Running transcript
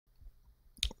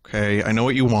Okay, I know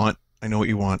what you want. I know what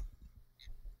you want.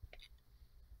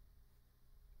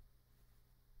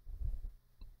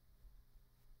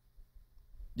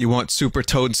 You want Super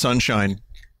Toad Sunshine.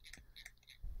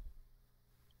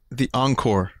 The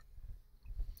Encore.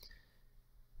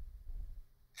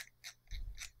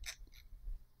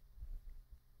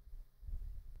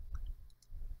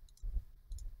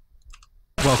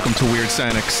 Welcome to Weird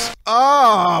Sanics.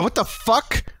 Ah, what the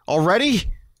fuck?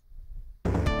 Already?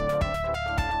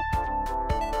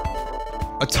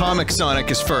 Atomic Sonic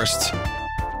is first.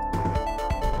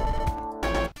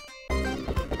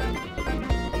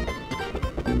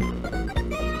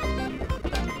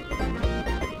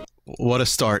 What a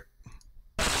start.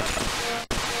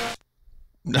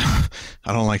 I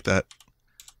don't like that.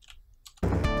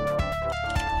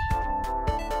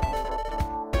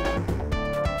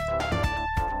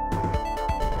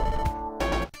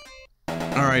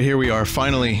 Alright, here we are.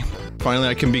 Finally. Finally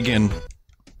I can begin.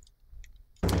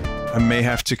 I may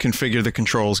have to configure the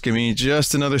controls. Give me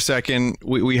just another second.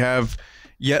 We have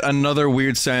yet another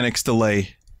Weird Sanics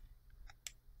delay.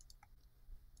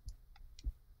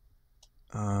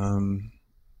 I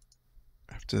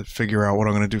have to figure out what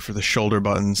I'm going to do for the shoulder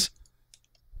buttons.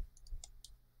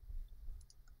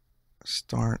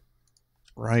 Start,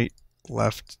 right,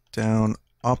 left, down,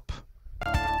 up.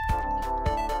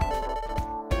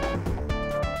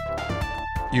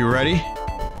 You ready?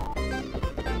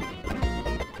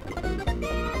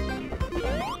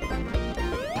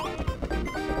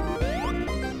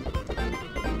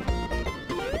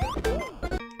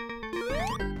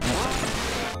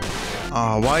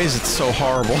 Why is it so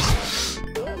horrible?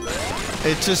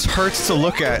 It just hurts to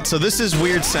look at. So this is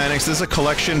Weird Sanics. This is a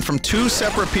collection from two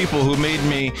separate people who made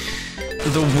me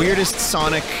the weirdest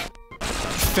Sonic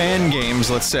fan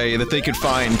games, let's say, that they could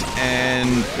find.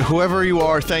 And whoever you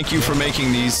are, thank you for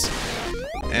making these.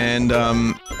 And,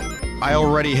 I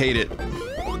already hate it.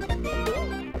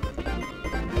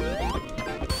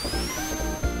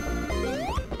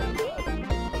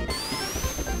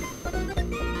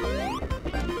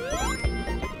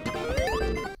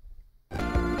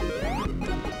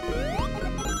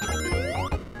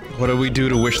 What do we do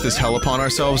to wish this hell upon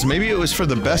ourselves? Maybe it was for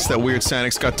the best that Weird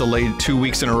Sanics got delayed 2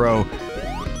 weeks in a row.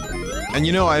 And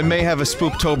you know, I may have a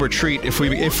Spooptober treat if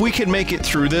we can make it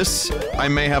through this. I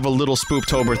may have a little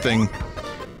Spooptober thing.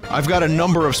 I've got a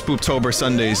number of Spooptober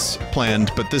Sundays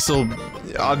planned, but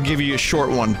I'll give you a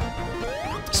short one.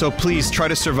 So please try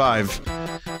to survive.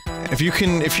 If you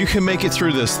can make it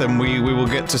through this, then we will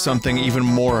get to something even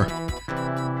more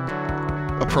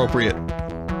appropriate.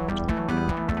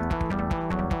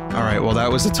 Alright, well that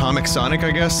was Atomic Sonic,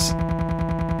 I guess?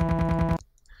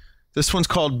 This one's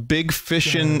called Big's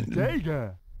Fishin'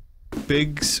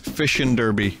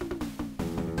 Derby.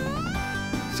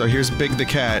 So here's Big the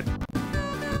Cat.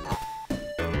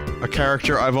 A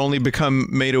character I've only become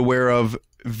made aware of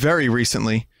very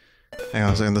recently. Hang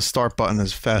on a second, the start button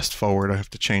is fast forward. I have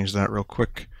to change that real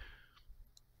quick.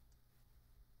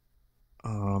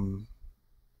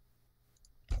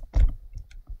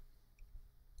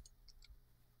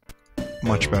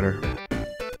 Much better.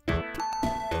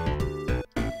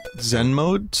 Zen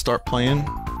mode? Start playing.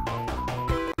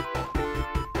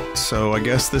 So I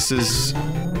guess this is...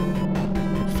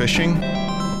 fishing?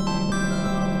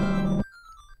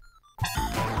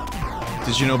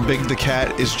 Did you know Big the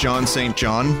Cat is John St.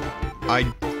 John? I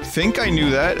think I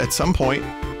knew that at some point.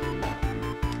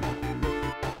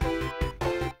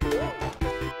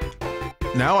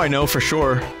 Now I know for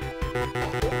sure.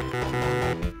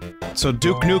 So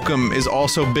Duke Nukem is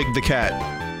also Big the Cat.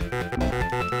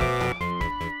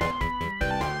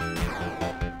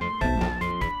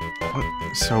 What?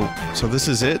 So this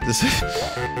is it? This is...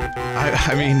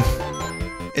 I mean...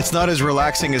 It's not as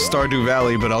relaxing as Stardew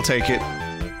Valley, but I'll take it.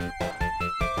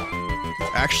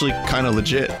 It's actually kinda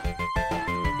legit.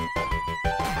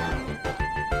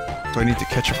 Do I need to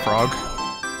catch a frog?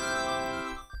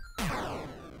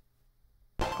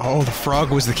 Oh, the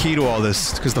frog was the key to all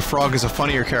this, because the frog is a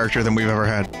funnier character than we've ever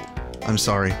had. I'm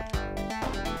sorry.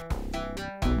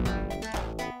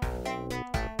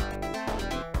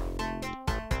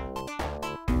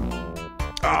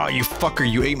 Ah, you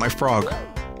fucker, you ate my frog.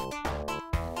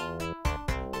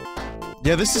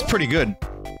 Yeah, this is pretty good.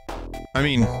 I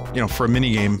mean, you know, for a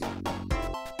minigame.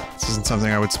 This isn't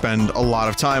something I would spend a lot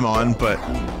of time on, but...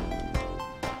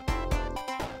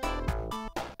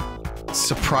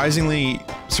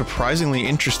 surprisingly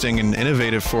interesting and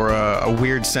innovative for a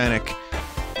Weird Sanic.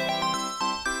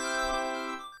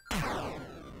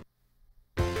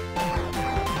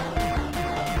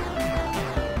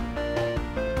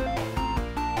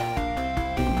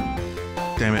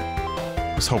 Damn it.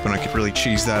 was hoping I could really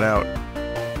cheese that out.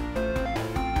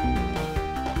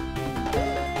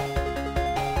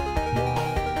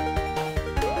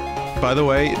 By the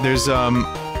way, there's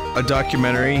a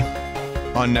documentary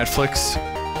on Netflix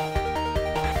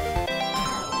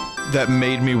that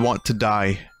made me want to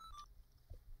die.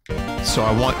 So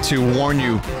I want to warn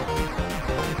you.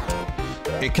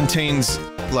 It contains,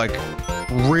 like,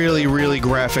 really, really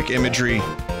graphic imagery,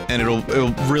 and it'll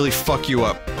really fuck you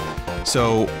up.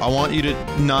 So I want you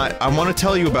to not... I want to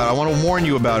tell you about it. I want to warn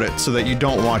you about it so that you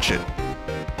don't watch it.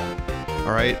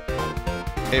 Alright?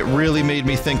 It really made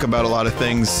me think about a lot of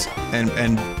things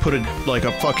and put like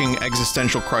a fucking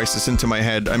existential crisis into my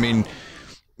head. I mean,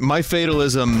 my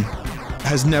fatalism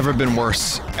has never been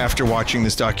worse after watching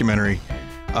this documentary.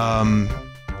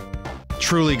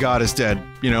 Truly God is dead,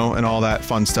 you know, and all that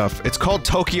fun stuff. It's called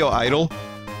Tokyo Idol,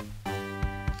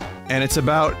 and it's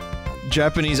about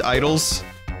Japanese idols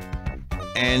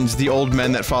and the old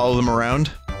men that follow them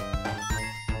around.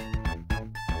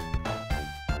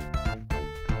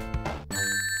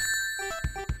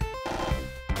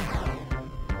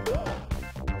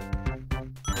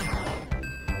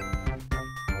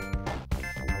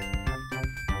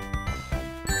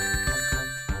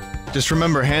 Just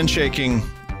remember, handshaking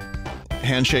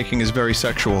is very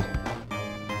sexual.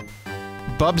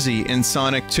 Bubsy in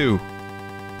Sonic 2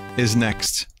 is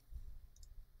next.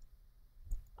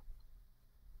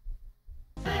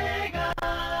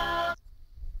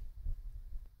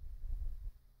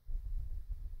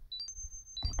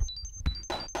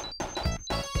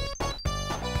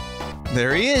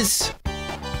 There he is!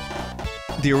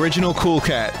 The original Cool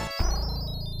Cat.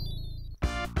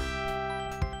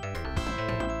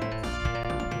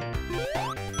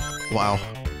 Wow.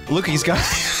 Look, he's got...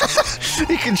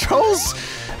 he controls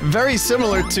very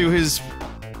similar to his...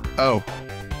 Oh.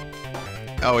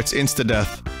 Oh, it's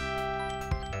insta-death.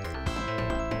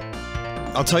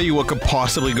 I'll tell you what could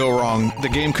possibly go wrong. The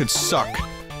game could suck.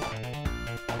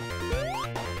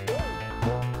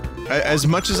 As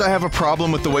much as I have a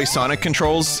problem with the way Sonic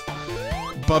controls,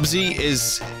 Bubsy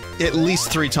is at least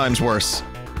 3 times worse.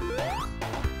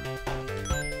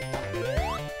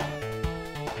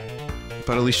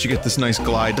 But at least you get this nice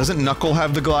glide. Doesn't Knuckle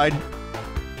have the glide?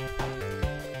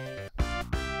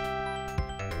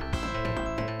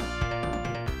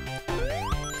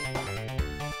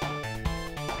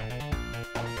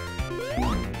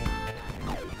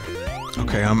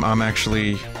 Okay, I'm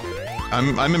actually...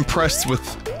 I'm impressed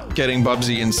with getting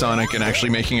Bubsy in Sonic and actually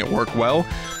making it work well.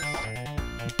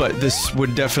 But this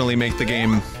would definitely make the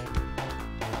game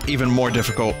even more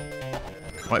difficult.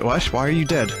 Wait, what? Why are you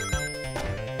dead?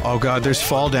 Oh god, there's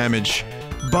fall damage.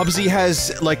 Bubsy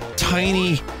has, like,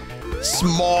 tiny,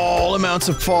 small amounts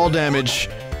of fall damage.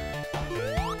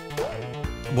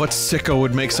 What sicko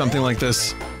would make something like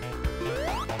this?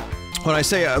 When I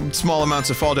say small amounts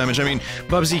of fall damage, I mean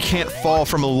Bubsy can't fall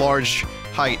from a large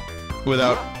height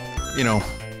without, you know,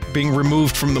 being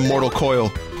removed from the mortal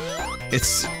coil.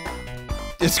 It's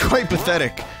quite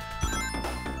pathetic.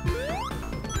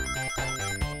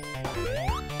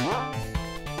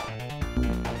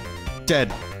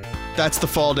 Dead. That's the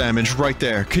fall damage right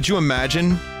there. Could you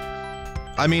imagine?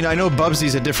 I mean, I know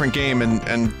Bubsy's a different game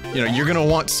and you know, you're gonna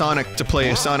want Sonic to play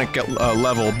a Sonic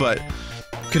level, but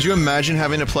could you imagine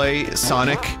having to play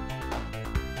Sonic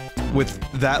with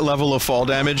that level of fall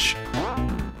damage?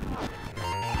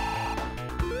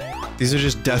 These are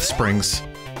just death springs.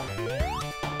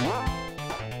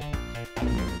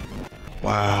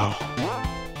 Wow.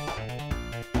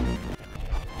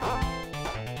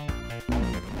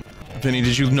 Vinny,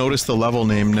 did you notice the level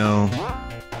name? No.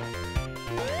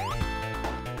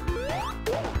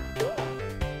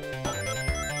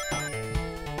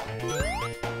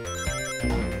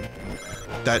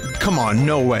 That- come on,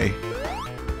 no way.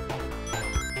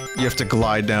 You have to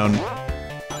glide down.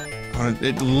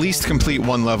 At least complete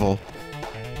 1 level.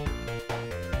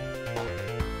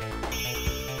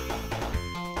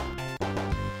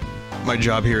 My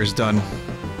job here is done.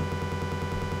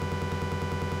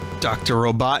 Dr.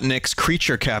 Robotnik's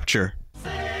Creature Capture.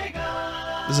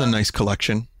 This is a nice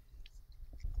collection.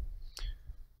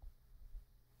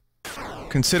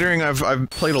 Considering I've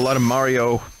played a lot of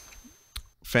Mario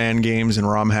fan games and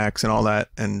ROM hacks and all that,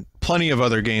 and plenty of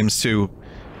other games too,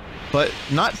 but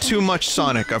not too much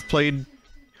Sonic. I've played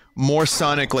more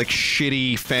Sonic, like,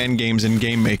 shitty fan games in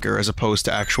Game Maker as opposed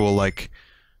to actual, like,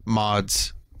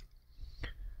 mods.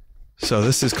 So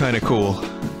this is kinda cool.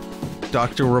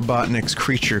 Dr. Robotnik's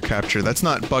Creature Capture. That's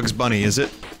not Bugs Bunny, is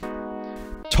it?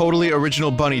 Totally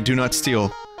original Bunny, do not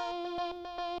steal.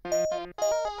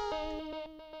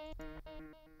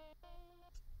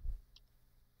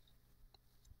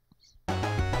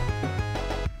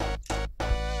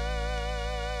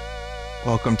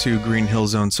 Welcome to Green Hill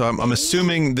Zone. So I'm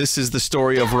assuming this is the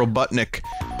story of Robotnik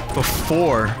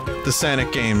before the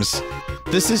Sanic games.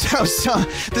 This is how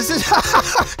this is how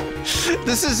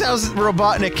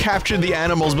Robotnik captured the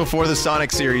animals before the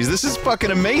Sonic series. This is fucking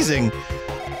amazing.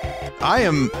 I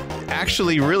am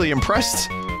actually really impressed.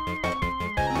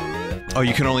 Oh,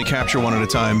 you can only capture one at a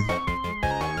time.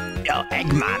 Yo,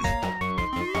 Eggman.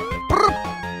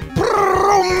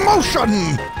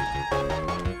 Promotion.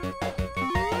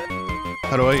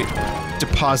 How do I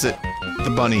deposit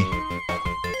the bunny?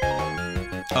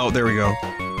 Oh, there we go.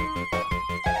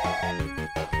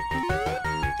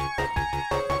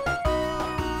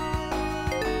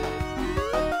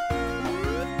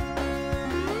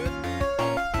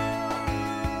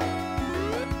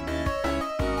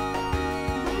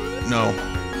 No.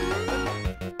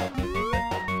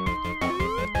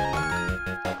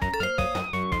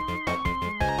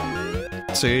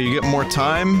 So you get more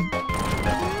time.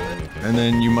 And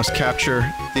then you must capture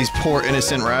these poor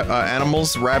innocent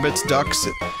animals, rabbits, ducks,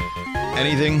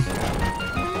 anything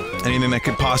that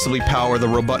could possibly power the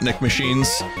Robotnik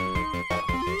machines.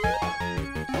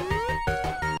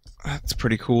 That's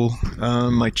pretty cool.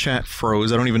 My chat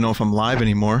froze. I don't even know if I'm live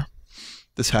anymore.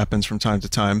 This happens from time to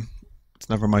time. It's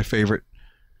never my favorite.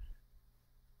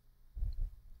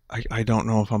 I don't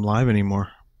know if I'm live anymore.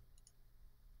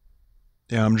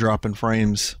 Yeah, I'm dropping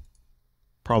frames.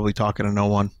 Probably talking to no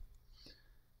one.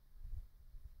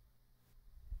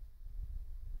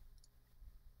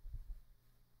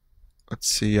 Let's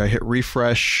see, I hit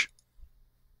refresh.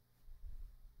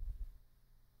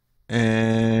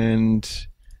 And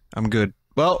I'm good.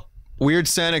 Well, Weird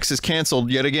Sanic is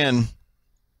canceled yet again.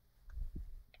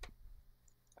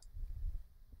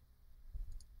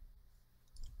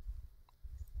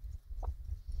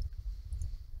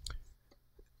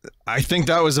 I think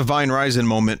that was a Vinesauce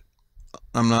moment.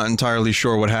 I'm not entirely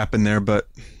sure what happened there, but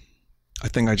I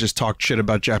think I just talked shit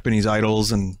about Japanese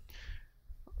idols and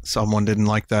someone didn't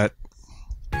like that.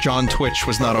 John Twitch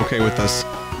was not okay with this.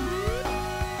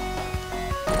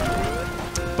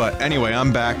 But anyway,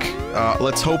 I'm back.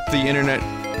 Let's hope the internet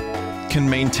can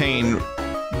maintain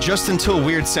just until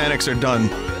Weird Sanics are done,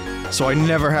 so I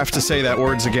never have to say that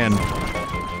words again.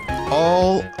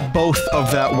 Both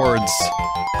of that words.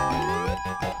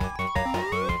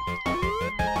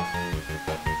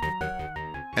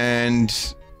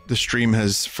 And the stream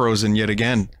has frozen yet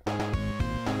again.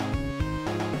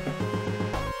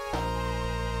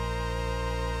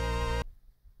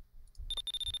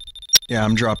 Yeah,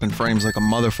 I'm dropping frames like a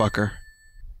motherfucker.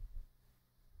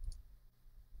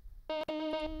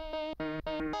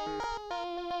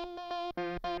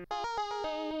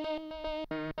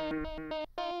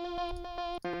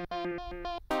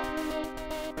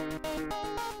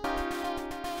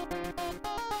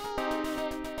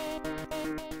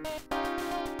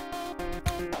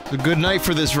 It's a good night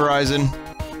for this, Verizon.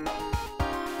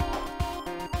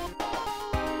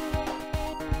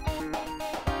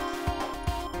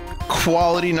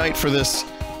 Quality night for this.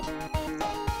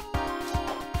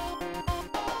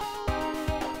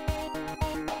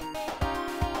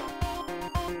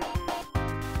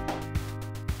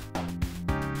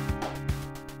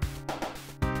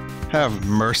 Have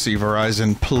mercy,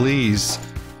 Verizon, please.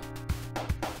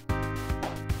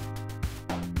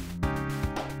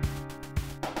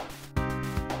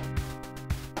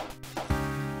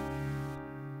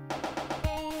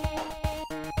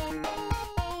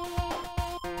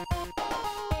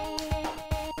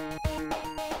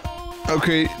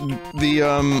 Okay,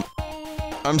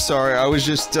 I'm sorry, I was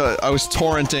just, I was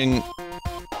torrenting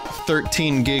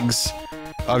 13 gigs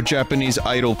of Japanese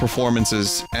idol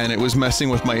performances, and it was messing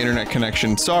with my internet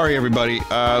connection. Sorry, everybody.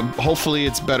 Hopefully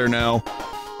it's better now.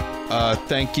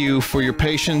 Thank you for your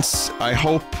patience. I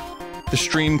hope the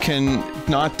stream can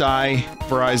not die,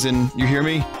 Verizon. You hear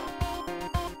me?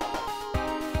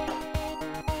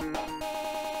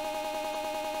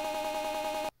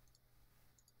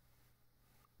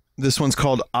 This one's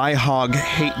called I Hog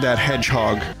Hate That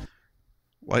Hedgehog.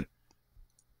 What?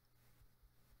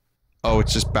 Oh,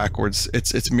 it's just backwards.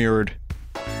 It's mirrored.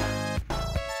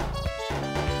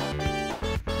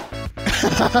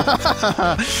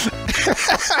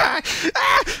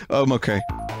 I'm okay.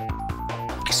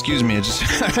 Excuse me, I just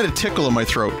had a tickle in my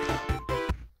throat.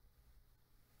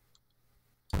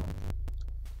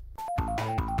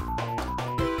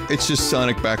 It's just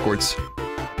Sonic backwards.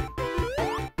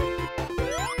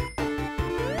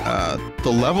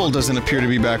 The level doesn't appear to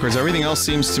be backwards. Everything else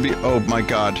seems to be— oh my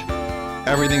god.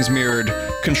 Everything's mirrored.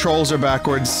 Controls are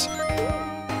backwards.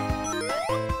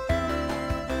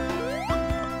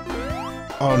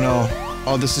 Oh no.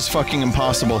 Oh, this is fucking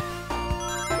impossible.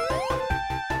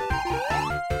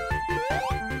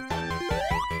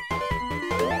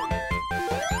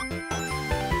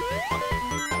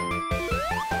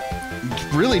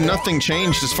 really nothing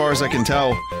changed as far as I can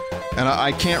tell. And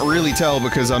I can't really tell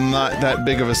because I'm not that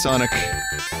big of a Sonic...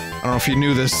 I don't know if you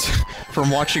knew this from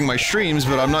watching my streams,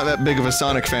 but I'm not that big of a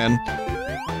Sonic fan.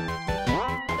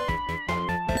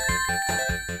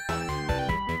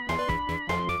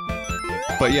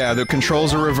 But yeah, the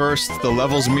controls are reversed, the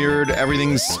levels mirrored,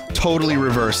 everything's totally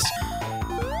reversed.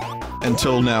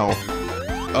 Until now.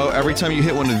 Oh, every time you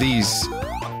hit one of these...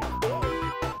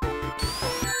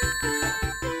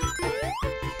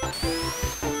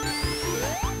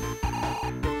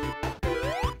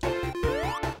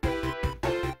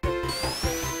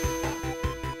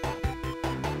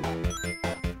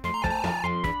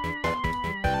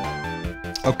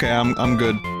 Okay, I'm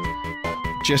good.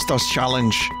 Jester's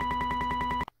challenge.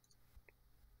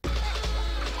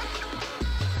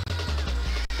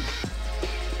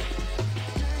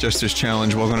 Jester's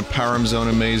challenge. Welcome to Param Zone,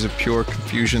 a maze of pure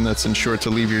confusion that's ensured to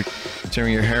leave your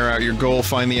tearing your hair out. Your goal: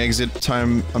 find the exit.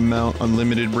 Time amount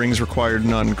unlimited. Rings required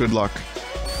none. Good luck.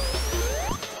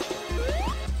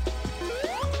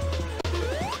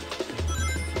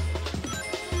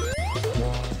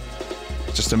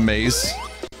 Just a maze.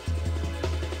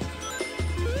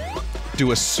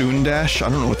 Do a soon dash? I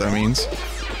don't know what that means.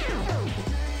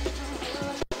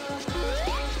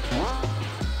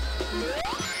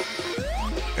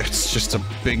 It's just a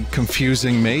big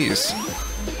confusing maze.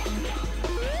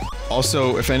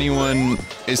 Also, if anyone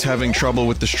is having trouble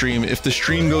with the stream, if the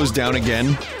stream goes down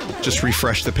again, just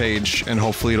refresh the page and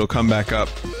hopefully it'll come back up.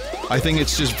 I think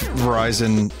it's just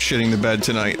Verizon shitting the bed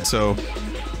tonight, so...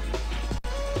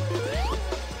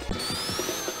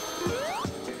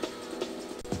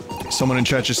 Someone in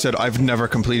chat just said, I've never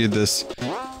completed this.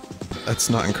 That's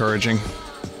not encouraging.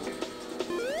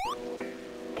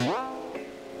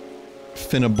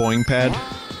 Finna boing pad?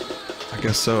 I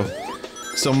guess so.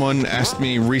 Someone asked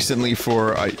me recently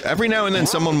for... every now and then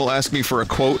someone will ask me for a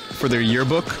quote for their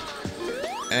yearbook.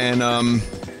 And,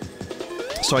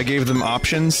 so I gave them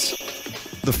options.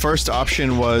 The first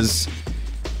option was...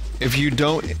 If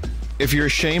you're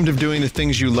ashamed of doing the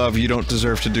things you love, you don't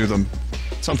deserve to do them.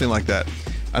 Something like that.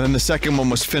 And then the second one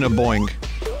was finna boing.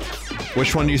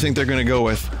 Which one do you think they're gonna go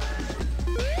with?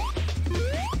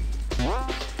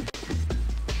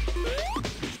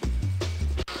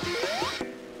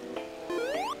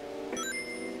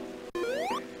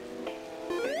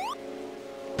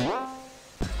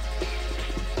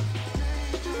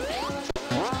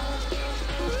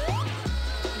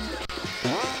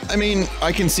 I mean,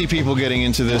 I can see people getting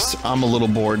into this. I'm a little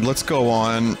bored. Let's go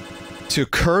on to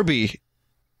Kirby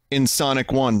in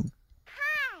Sonic 1.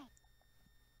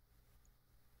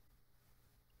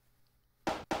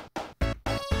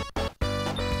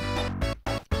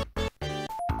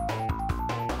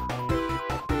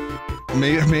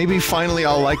 Maybe finally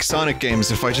I'll like Sonic games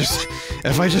if I just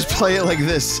play it like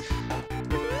this.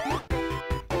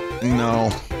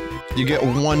 No. You get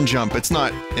one jump. It's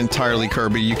not entirely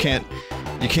Kirby. You can't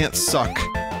suck.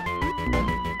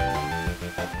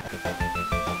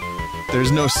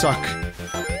 There's no suck.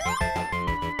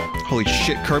 Holy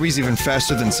shit, Kirby's even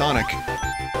faster than Sonic.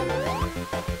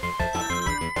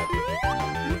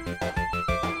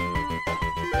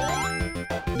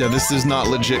 Yeah, this is not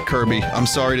legit Kirby. I'm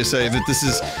sorry to say that this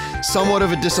is somewhat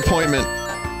of a disappointment.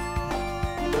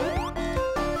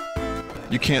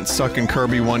 You can't suck in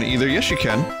Kirby 1 either. Yes, you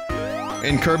can.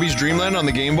 In Kirby's Dream Land on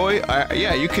the Game Boy,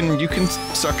 yeah, you can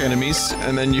suck enemies,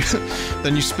 and then you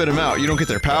spit them out. You don't get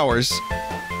their powers.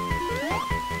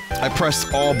 I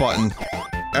pressed all button.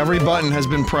 Every button has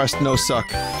been pressed, no suck.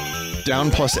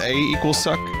 Down plus A equals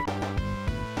suck.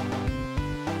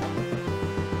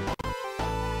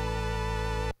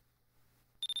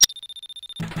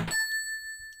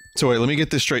 So wait, let me get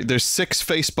this straight. There's 6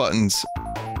 face buttons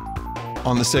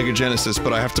on the Sega Genesis,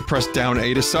 but I have to press down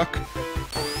A to suck?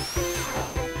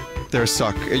 There's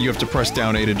suck. You have to press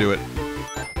down A to do it.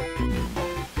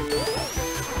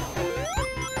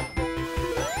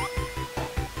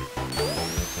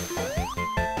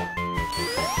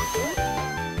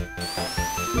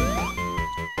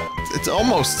 It's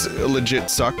almost a legit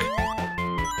suck.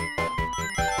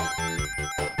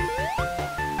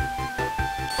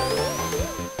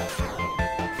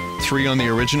 Three on the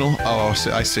original? Oh,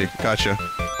 I see. Gotcha.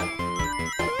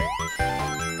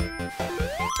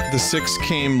 The 6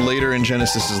 came later in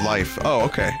Genesis's life. Oh,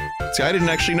 okay. See, I didn't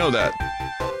actually know that.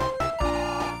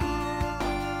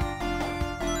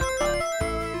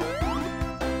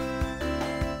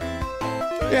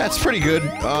 Yeah, it's pretty good.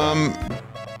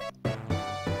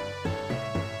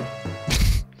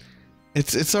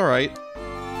 It's alright.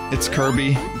 It's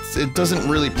Kirby. It doesn't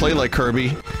really play like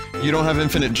Kirby. You don't have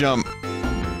infinite jump.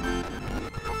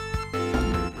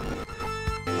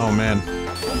 Oh man.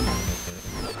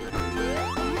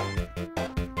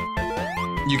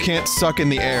 You can't suck in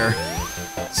the air.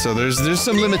 So there's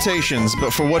some limitations,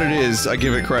 but for what it is, I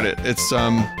give it credit. It's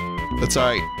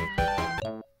alright.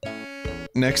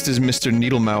 Next is Mr.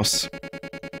 Needlemouse.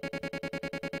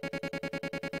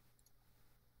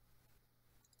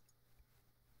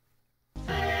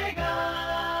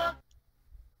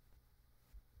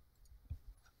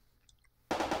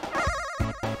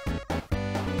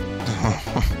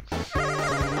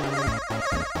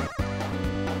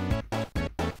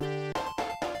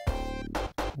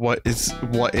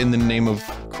 What in the name of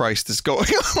Christ is going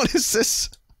on? What is this?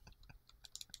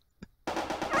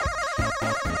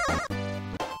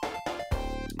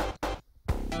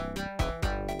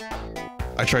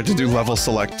 I tried to do level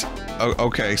select. Oh,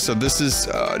 okay, so this is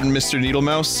Mr.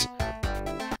 Needlemouse.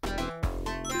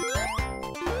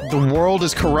 The world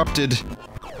is corrupted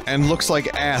and looks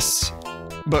like ass,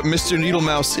 but Mr.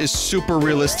 Needlemouse is super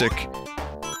realistic.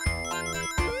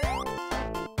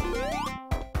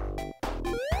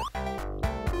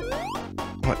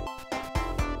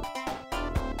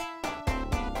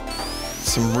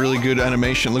 Some really good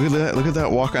animation. Look at that! Look at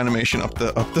that walk animation up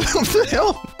the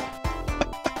hill.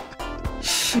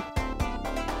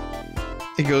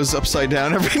 He goes upside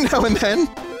down every now and then.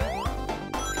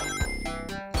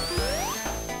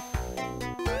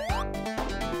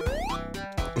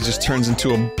 It just turns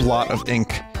into a blot of ink.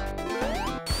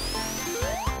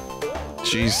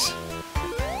 Jeez.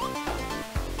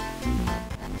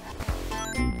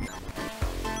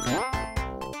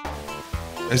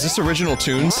 Is this original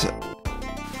tunes?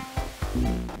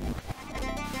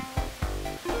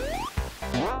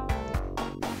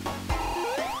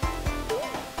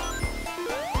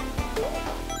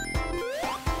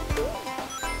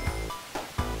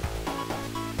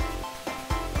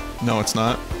 No, it's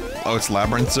not. Oh, it's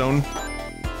Labyrinth Zone?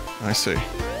 I see.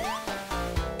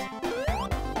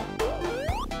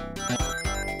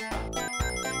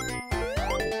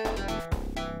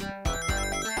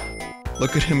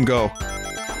 Look at him go.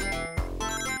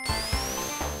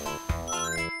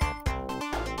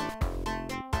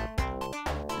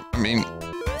 I mean,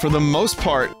 for the most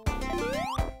part,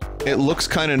 it looks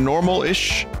kind of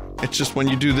normal-ish. It's just when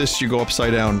you do this, you go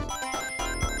upside down.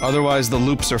 Otherwise, the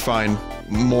loops are fine.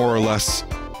 More or less.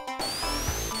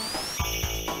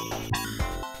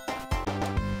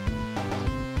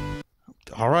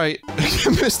 Alright.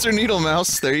 Mr.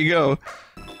 Needlemouse, there you go.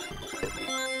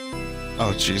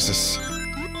 Oh, Jesus.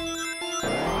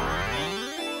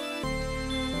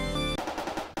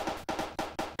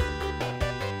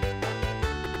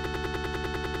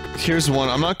 Here's one.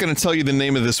 I'm not gonna tell you the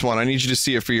name of this one. I need you to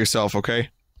see it for yourself, okay?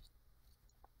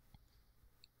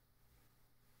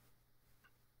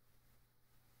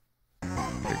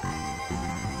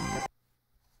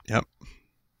 Yep.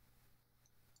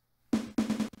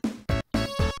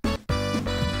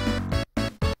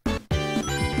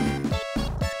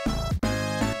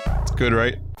 It's good,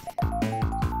 right?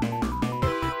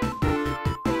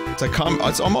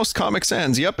 It's almost Comic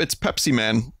Sans. Yep, it's Pepsi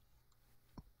Man.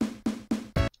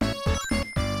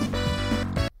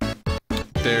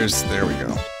 There we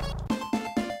go.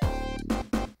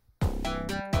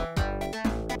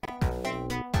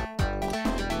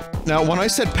 Now, when I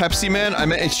said Pepsi Man, I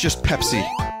meant it's just Pepsi.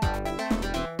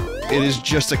 It is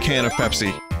just a can of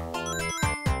Pepsi.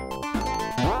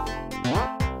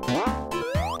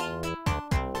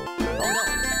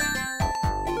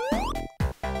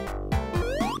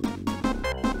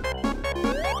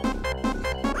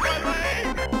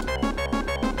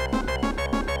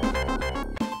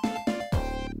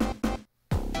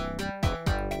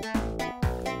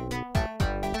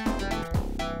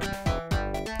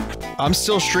 I'm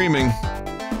still streaming.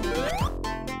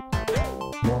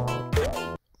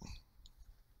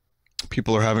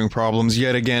 People are having problems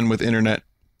yet again with internet.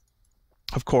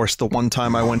 Of course, the one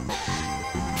time I went...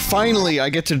 Finally, I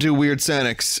get to do Weird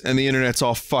Sanics, and the internet's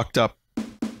all fucked up.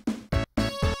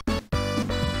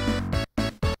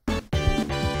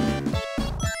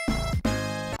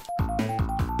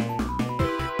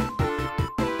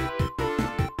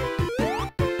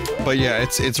 But yeah,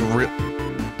 it's real...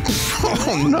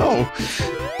 Oh no!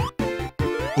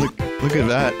 Look at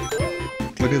that.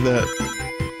 Look at that.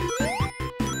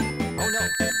 Oh no.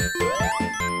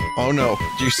 Oh no.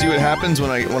 Do you see what happens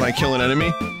when I kill an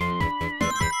enemy?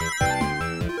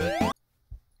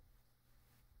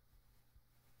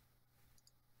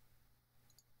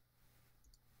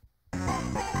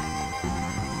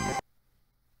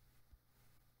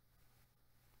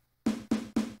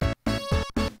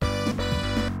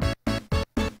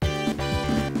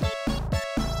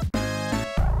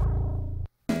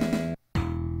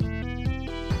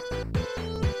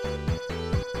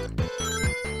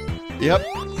 Yep.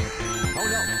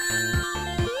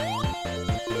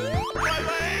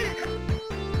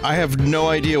 I have no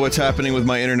idea what's happening with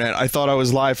my internet. I thought I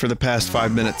was live for the past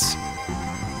 5 minutes.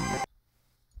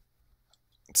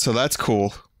 So that's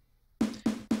cool.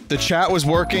 The chat was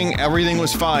working, everything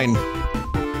was fine.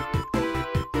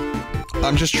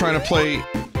 I'm just trying to play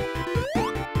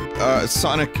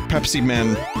Sonic Pepsi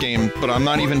Man game, but I'm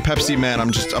not even Pepsi Man, I'm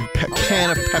just a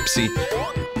can of Pepsi.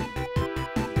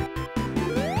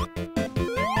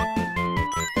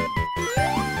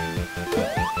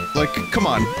 Like, come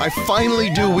on, I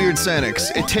finally do Weird Sanics.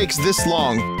 It takes this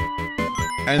long.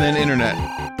 And then internet.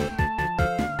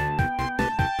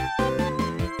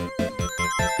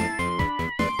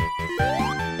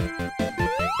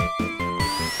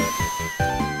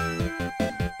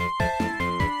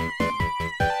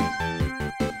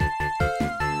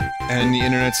 And the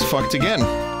internet's fucked again.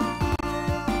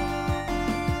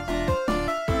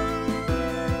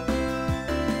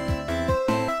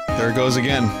 There it goes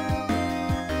again.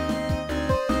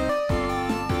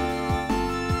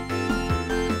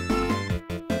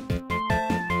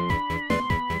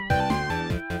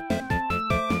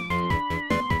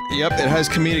 Yep, it has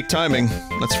comedic timing,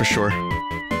 that's for sure.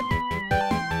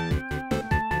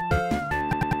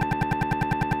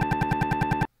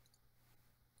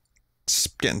 It's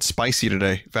getting spicy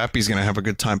today. Vappy's gonna have a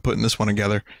good time putting this one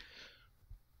together.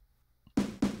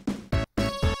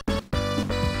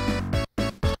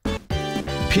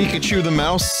 Pikachu the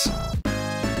Mouse.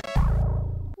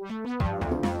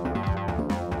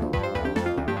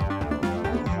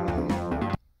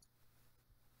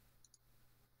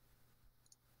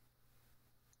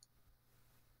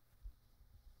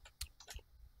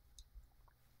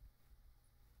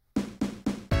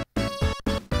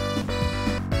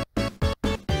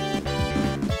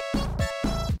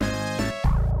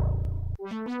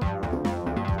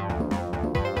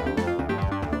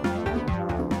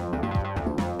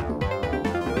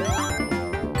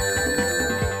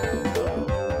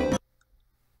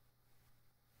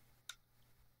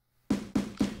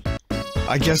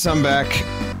 I guess I'm back.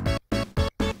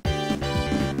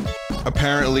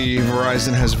 Apparently,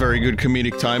 Verizon has very good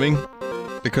comedic timing,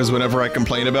 because whenever I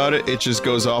complain about it, it just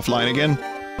goes offline again.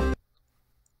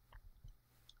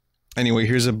 Anyway,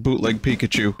 here's a bootleg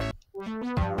Pikachu.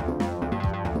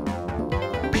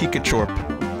 Pikachorp.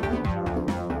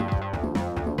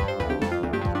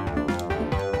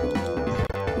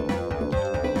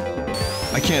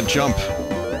 I can't jump.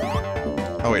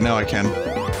 Oh wait, now I can.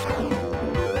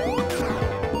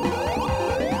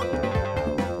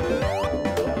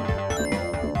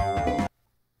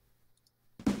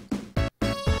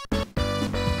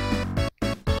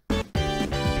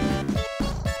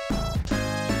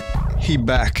 He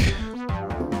back.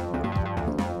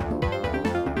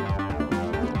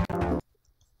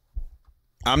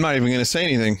 I'm not even gonna say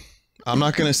anything. I'm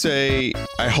not gonna say,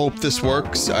 I hope this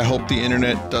works, I hope the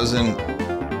internet doesn't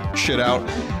shit out.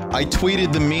 I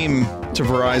tweeted the meme to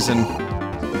Verizon.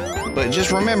 But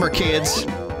just remember, kids,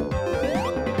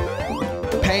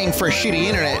 paying for shitty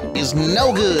internet is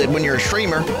no good when you're a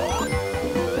streamer.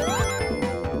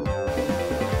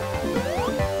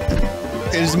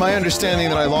 It is my understanding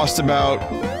that I lost about,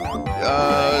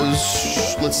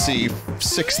 let's see,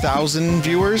 6,000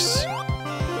 viewers?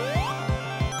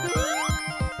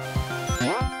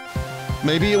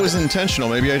 Maybe it was intentional,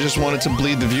 maybe I just wanted to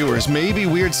bleed the viewers. Maybe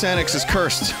Weird Sanics is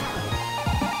cursed.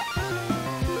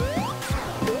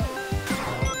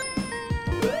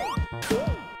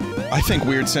 I think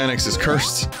Weird Sanics is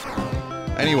cursed.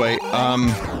 Anyway,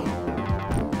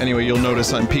 anyway, you'll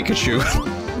notice I'm Pikachu.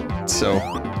 So...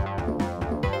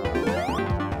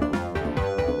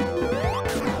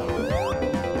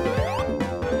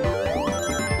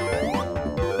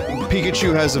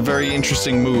 Pikachu has a very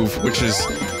interesting move, which is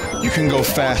you can go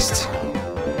fast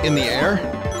in the air,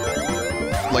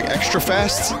 like extra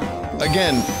fast.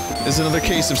 Again, is another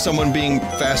case of someone being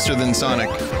faster than Sonic.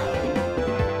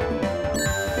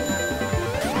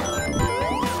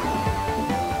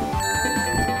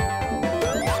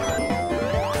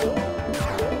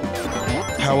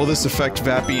 How will this affect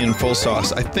Vappy in Full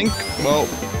Sauce? I think, well,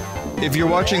 if you're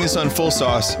watching this on Full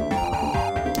Sauce,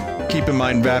 keep in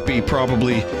mind Vappy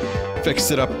probably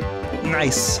fixed it up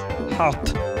nice,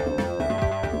 hot.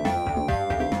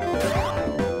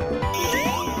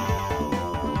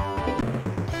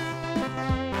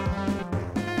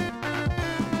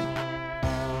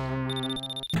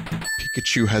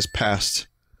 Pikachu has passed.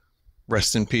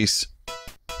 Rest in peace.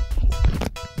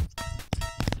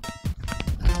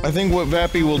 I think what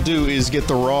Vappy will do is get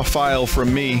the raw file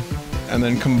from me, and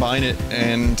then combine it,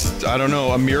 and, I don't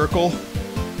know, a miracle?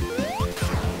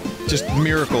 Just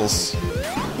miracles.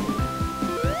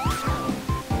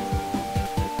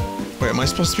 Wait, am I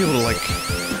supposed to be able to, like...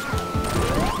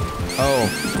 Oh.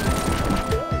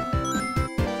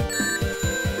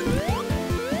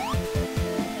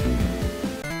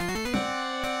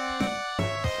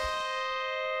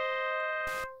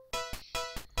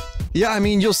 Yeah, I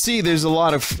mean, you'll see there's a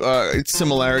lot of,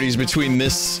 similarities between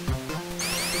this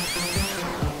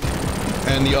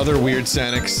and the other Weird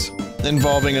Sanics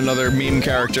involving another meme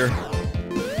character.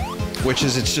 Which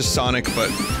is, it's just Sonic, but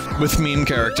with meme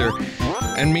character.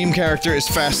 And meme character is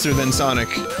faster than Sonic.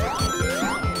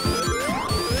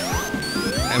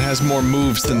 And has more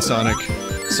moves than Sonic.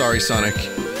 Sorry, Sonic.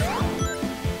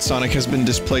 Sonic has been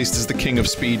displaced as the king of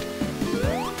speed.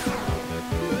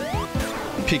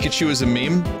 Pikachu is a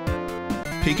meme?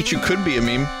 Pikachu could be a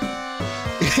meme.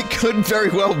 It could very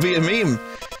well be a meme.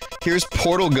 Here's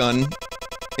Portal Gun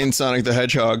in Sonic the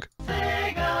Hedgehog.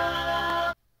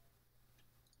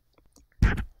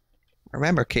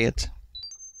 Remember, kids.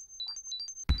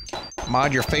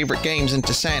 Mod your favorite games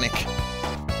into Sanic.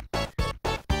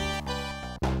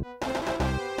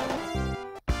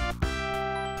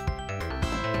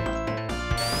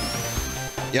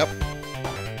 Yep.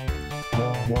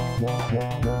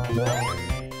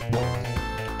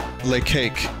 Le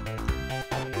Cake.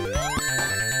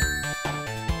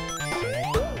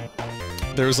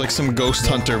 There was like some Ghost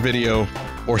Hunter video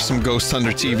or some Ghost Hunter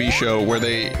TV show where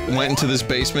they went into this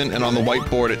basement and on the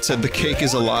whiteboard it said the cake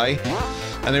is a lie.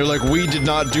 And they were like, we did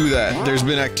not do that. There's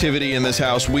been activity in this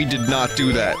house. We did not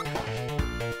do that.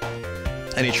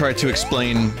 And he tried to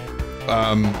explain,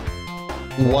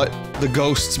 what the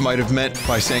ghosts might have meant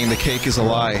by saying the cake is a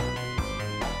lie.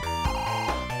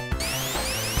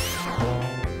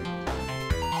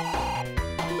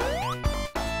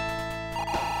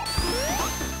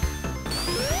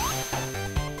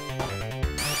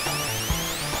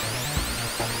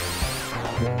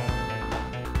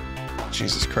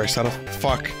 Jesus Christ, how the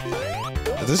fuck?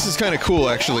 This is kind of cool,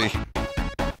 actually.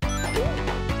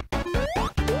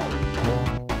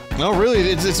 No, really,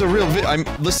 it's a real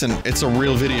listen, it's a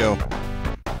real video.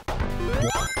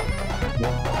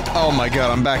 Oh my god,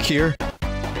 I'm back here?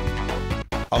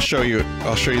 I'll show you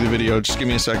the video, just give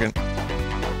me a second.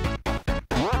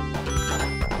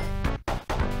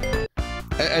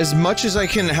 As much as I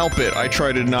can help it, I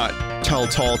try to not tell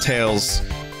tall tales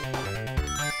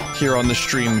here on the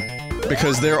stream.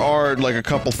 Because there are, like, a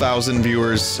couple thousand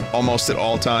viewers almost at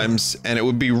all times, and it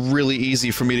would be really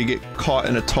easy for me to get caught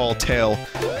in a tall tale.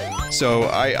 So,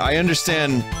 I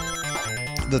understand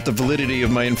that the validity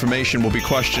of my information will be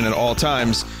questioned at all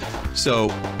times, so,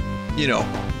 you know.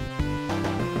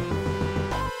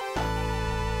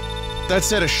 That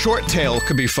said, a short tale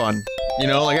could be fun. You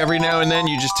know, like every now and then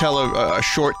you just tell a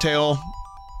short tale.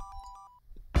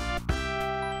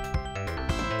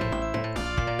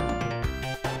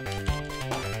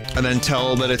 And then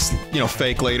tell that it's, you know,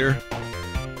 fake later.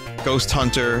 Ghost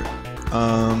Hunter,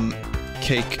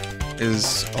 cake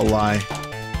is a lie.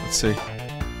 Let's see.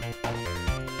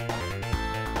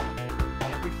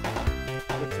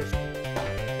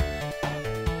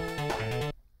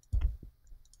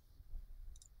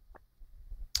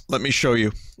 Let me show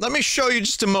you. Let me show you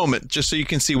just a moment, just so you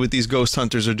can see what these ghost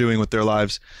hunters are doing with their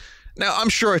lives. Now, I'm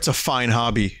sure it's a fine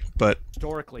hobby, but...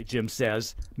 Historically, Jim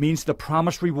says, means the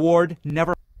promised reward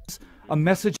never... A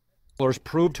message brawlers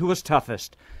proved to his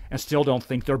toughest, and still don't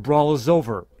think their brawl is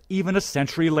over, even a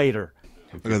century later.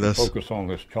 Look at this. Focus on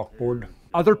this chalkboard.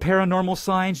 Other paranormal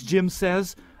signs, Jim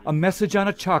says, a message on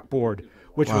a chalkboard,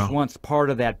 which was once part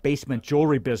of that basement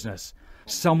jewelry business.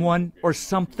 Someone, or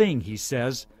something, he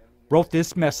says, wrote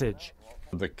this message.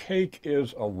 The cake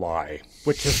is a lie.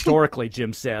 Which historically,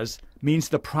 Jim says, means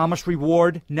the promised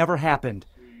reward never happened,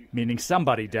 meaning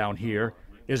somebody down here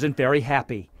isn't very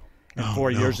happy. And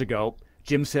 4 years ago,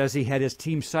 Jim says he had his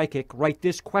team psychic write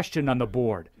this question on the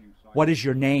board. What is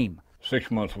your name?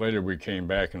 6 months later, we came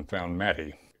back and found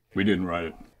Matty. We didn't write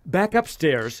it. Back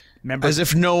upstairs, members... As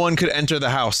if no one could enter the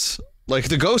house. Like,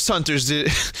 the ghost hunters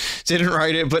didn't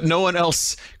write it, but no one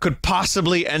else could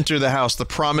possibly enter the house. The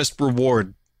promised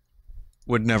reward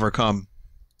would never come.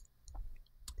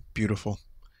 Beautiful.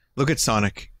 Look at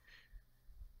Sonic.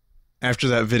 After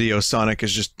that video, Sonic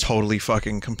is just totally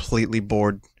fucking completely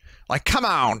bored. Like, come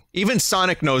on! Even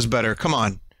Sonic knows better, come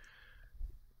on.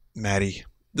 Maddie.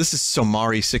 This is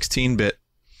Somari 16-bit.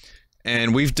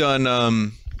 And we've done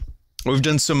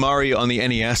Somari on the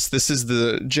NES. This is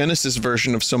the Genesis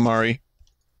version of Somari.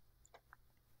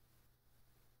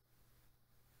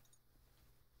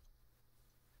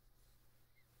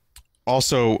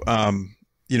 Also,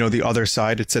 you know, the other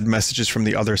side, it said messages from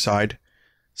the other side.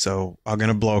 So I'm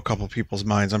gonna blow a couple people's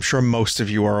minds. I'm sure most of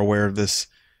you are aware of this.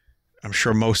 I'm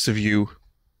sure most of you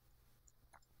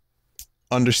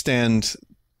understand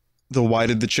the "why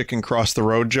did the chicken cross the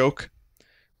road" joke.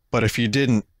 But if you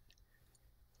didn't,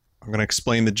 I'm gonna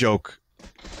explain the joke.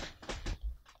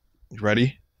 You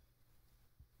ready?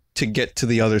 To get to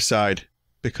the other side,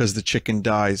 because the chicken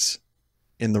dies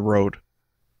in the road.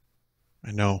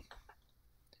 I know.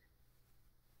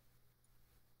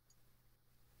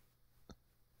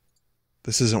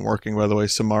 This isn't working, by the way.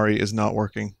 Somari is not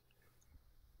working.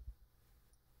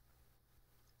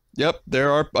 Yep, there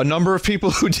are a number of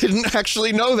people who didn't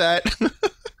actually know that.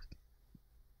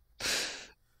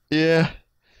 Yeah.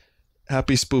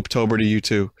 Happy Spooptober to you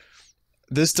too.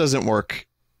 This doesn't work.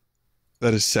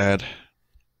 That is sad.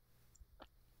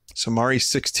 Somari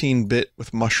 16-bit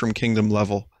with Mushroom Kingdom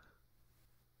level.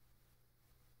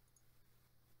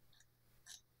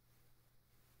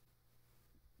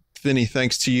 Vinny,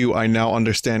 thanks to you, I now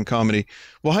understand comedy.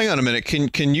 Well, hang on a minute.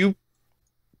 Can you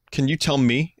tell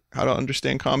me how to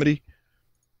understand comedy?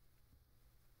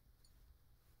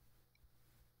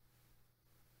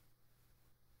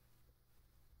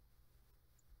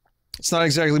 It's not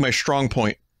exactly my strong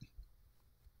point.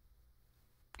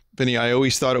 Vinny, I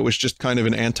always thought it was just kind of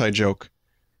an anti-joke.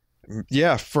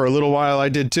 Yeah, for a little while I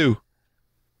did too.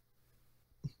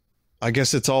 I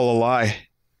guess it's all a lie.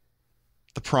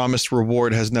 The promised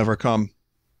reward has never come.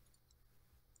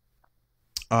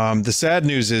 The sad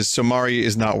news is Somari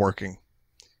is not working.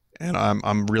 And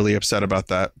I'm really upset about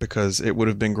that, because it would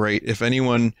have been great if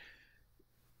anyone...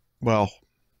 Well,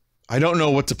 I don't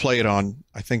know what to play it on.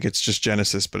 I think it's just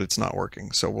Genesis, but it's not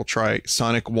working. So we'll try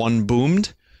Sonic 1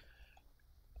 Boomed.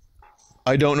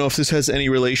 I don't know if this has any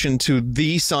relation to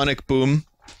the Sonic Boom,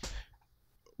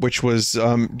 which was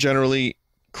generally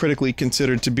critically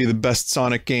considered to be the best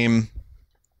Sonic game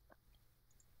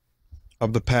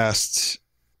of the past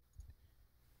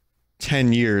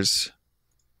 10 years.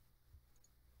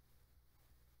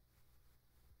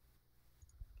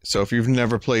 So if you've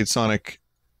never played Sonic,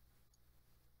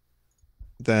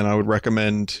 then I would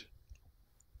recommend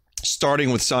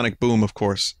starting with Sonic Boom, of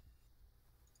course.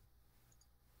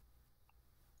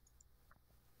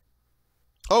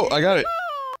 Oh, I got it.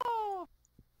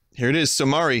 Here it is,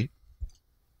 Somari.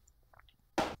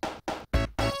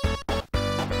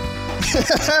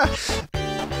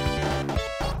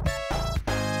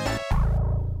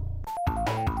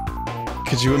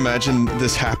 Could you imagine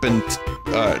this happened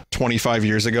 25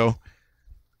 years ago?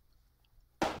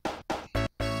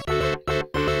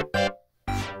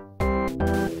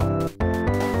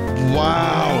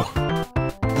 Wow.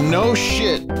 No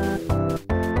shit.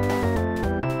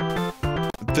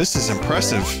 This is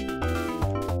impressive.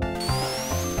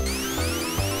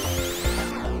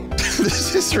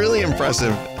 This is really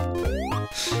impressive.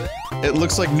 It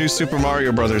looks like New Super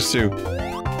Mario Brothers too.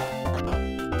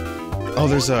 Oh,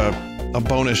 there's a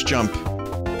bonus jump.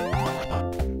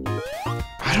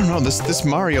 I don't know, this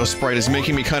Mario sprite is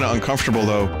making me kind of uncomfortable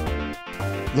though.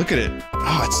 Look at it.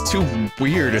 Oh, it's too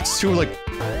weird. It's too, like,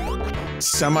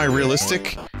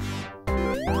 semi-realistic.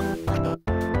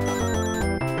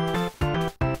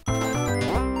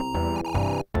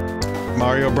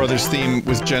 Mario Brothers theme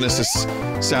with Genesis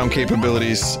sound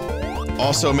capabilities.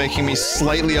 Also making me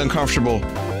slightly uncomfortable,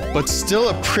 but still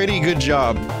a pretty good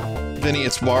job. Vinny,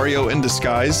 it's Wario in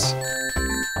disguise.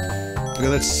 Look at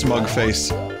that smug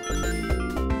face.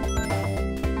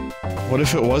 What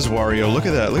if it was Wario? Look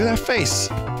at that. Look at that face.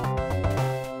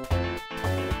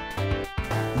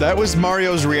 That was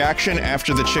Mario's reaction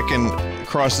after the chicken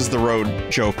crosses the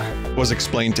road joke was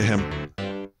explained to him.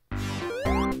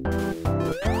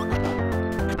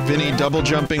 Vinny, double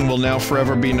jumping will now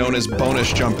forever be known as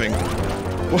bonus jumping.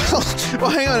 Well,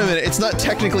 hang on a minute. It's not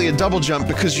technically a double jump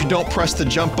because you don't press the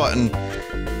jump button.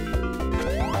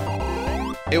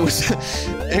 It was,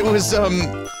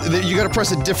 you gotta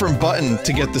press a different button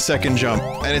to get the second jump.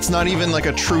 And it's not even like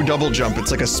a true double jump,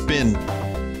 it's like a spin.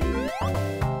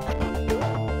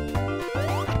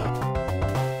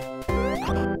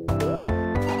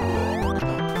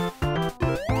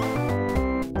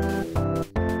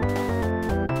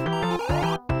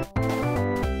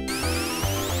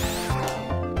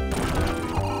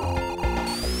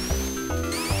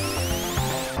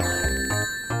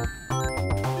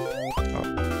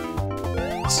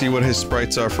 See what his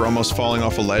sprites are for almost falling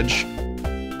off a ledge.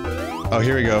 Oh,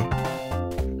 here we go.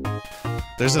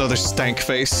 There's another stank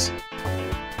face.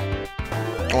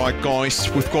 Alright guys,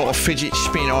 we've got a fidget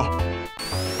spinner.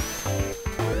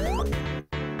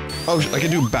 Oh, I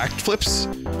can do backflips?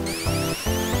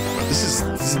 This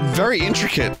is very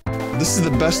intricate. This is the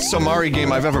best Somari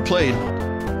game I've ever played.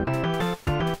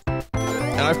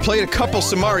 And I've played a couple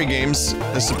Somari games,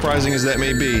 as surprising as that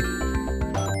may be.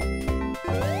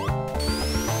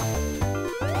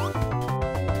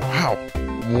 Wow.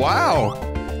 Wow!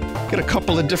 Get a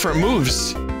couple of different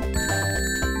moves.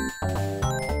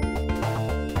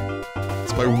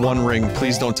 It's my one ring.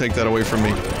 Please don't take that away from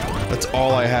me. That's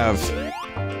all I have.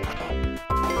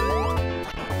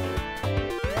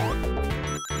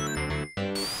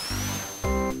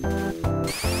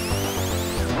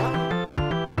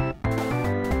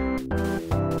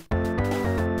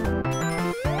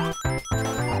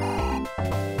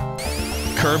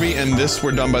 Kirby and this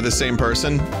were done by the same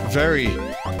person. Very,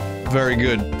 very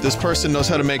good. This person knows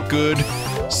how to make good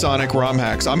Sonic ROM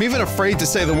hacks. I'm even afraid to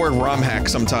say the word ROM hack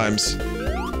sometimes.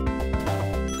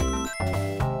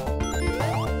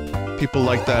 People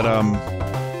like that,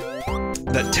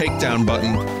 that takedown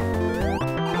button.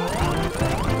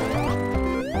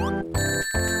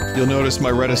 You'll notice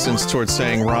my reticence towards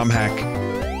saying ROM hack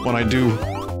when I do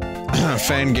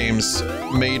fan games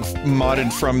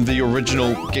modded from the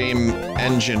original game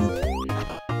engine.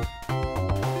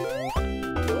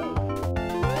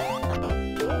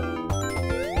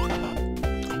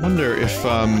 I wonder if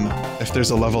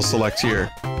there's a level select here.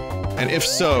 And if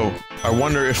so, I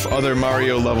wonder if other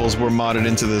Mario levels were modded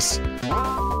into this.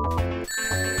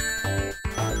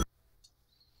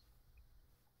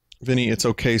 Vinny, it's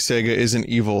okay, Sega isn't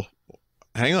evil.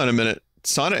 Hang on a minute.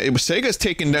 Sega's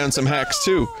taken down some hacks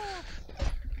too.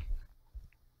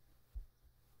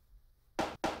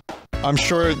 I'm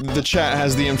sure the chat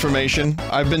has the information.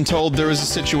 I've been told there was a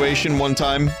situation one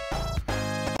time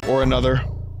or another.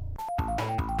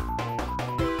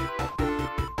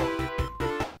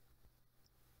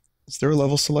 Is there a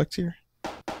level select here?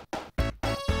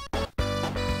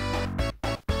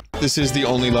 This is the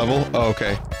only level? Oh,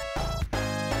 okay.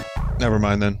 Never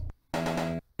mind then.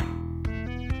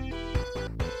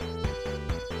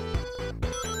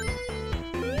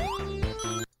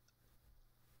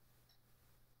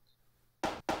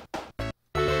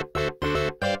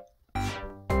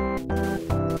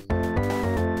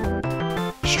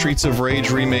 Streets of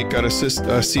Rage Remake got a cease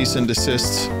and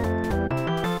desist.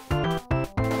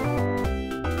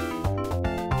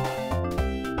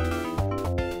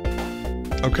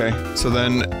 Okay, so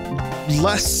then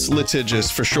less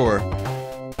litigious for sure.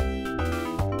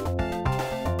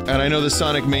 And I know the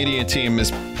Sonic Mania team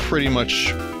is pretty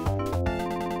much...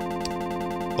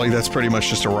 like, that's pretty much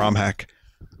just a ROM hack.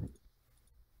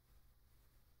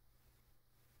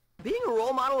 Being a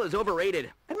role model is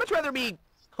overrated. I'd much rather be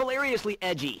hilariously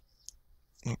edgy.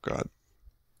 Oh god.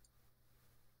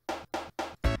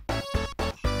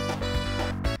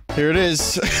 Here it is.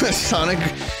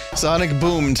 Sonic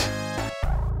boomed.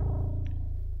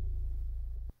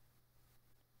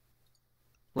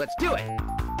 Let's do it.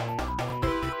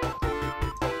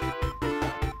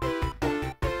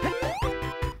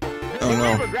 Oh no.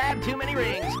 Never grab too many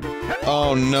rings.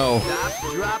 Oh no.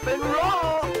 Stop, drop, and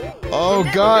roll. Oh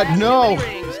god, no.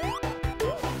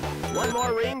 One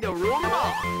more ring to rule them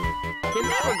all. Can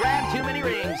never grab too many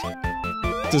rings.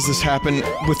 Does this happen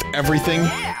with everything?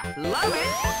 Yeah, love it.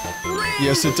 Rings.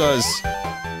 Yes, it does.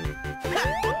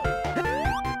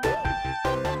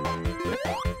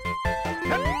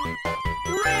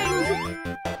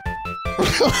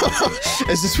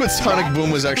 Is this what Sonic Boom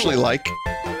was actually like?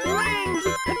 Rings.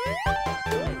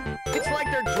 It's like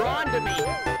they're drawn to me.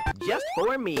 Just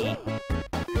for me.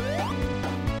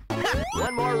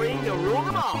 One more ring to rule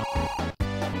them all.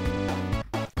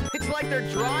 It's like they're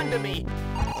drawn to me.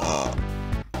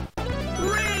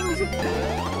 Rings!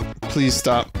 Please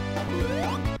stop.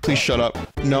 Please shut up.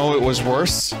 No, it was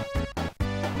worse.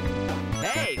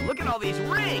 Hey, look at all these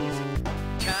rings!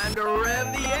 Time to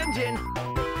rev the engine!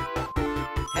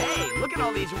 Hey, look at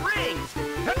all these rings!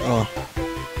 Oh.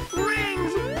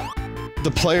 Rings!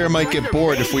 The player might get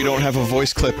bored if we don't have a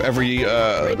voice clip every,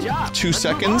 2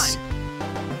 seconds.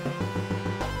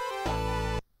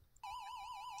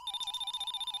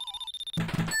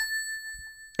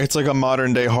 It's like a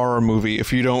modern-day horror movie.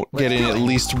 If you don't get in at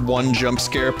least one jump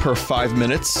scare per 5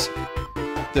 minutes,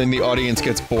 then the audience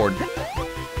gets bored.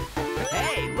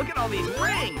 Hey, look at all these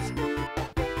rings!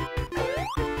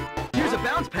 Here's a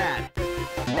bounce pad.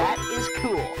 That is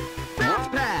cool. Bounce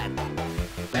pad!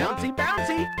 Bouncy,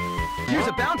 bouncy! Here's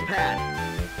a bounce pad.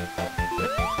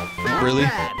 Bounce Really?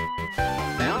 Pad.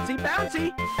 Bouncy,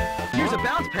 bouncy! Here's a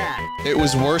bounce pad. It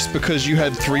was worse because you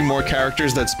had 3 more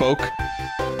characters that spoke.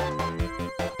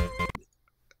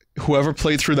 Whoever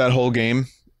played through that whole game,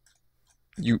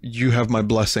 you have my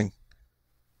blessing.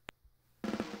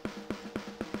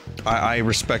 I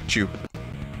respect you.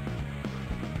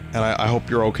 And I hope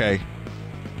you're okay.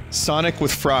 Sonic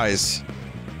with fries.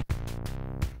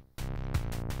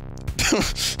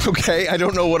 Okay, I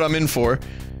don't know what I'm in for.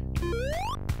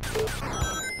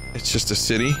 It's just a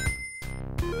city.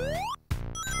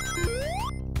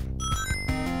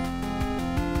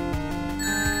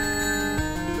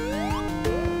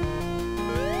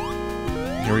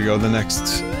 Here we go, the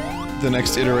next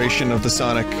iteration of the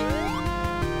Sonic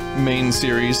main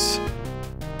series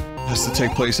has to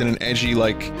take place in an edgy,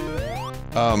 like, you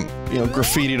know,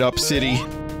 graffitied up city.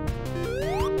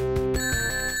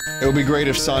 It would be great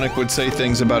if Sonic would say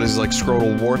things about his, like,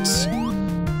 scrotal warts,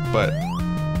 but...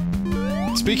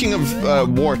 Speaking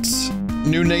of, warts,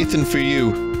 new Nathan for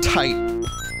you. Tight.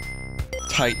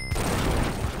 Tight.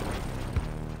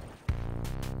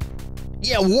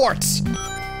 Yeah, warts!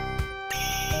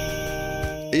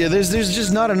 Yeah, there's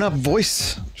just not enough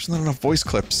voice. There's not enough voice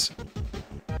clips.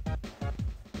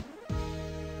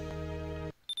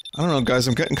 I don't know, guys,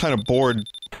 I'm getting kind of bored.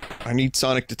 I need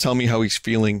Sonic to tell me how he's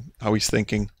feeling, how he's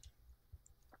thinking.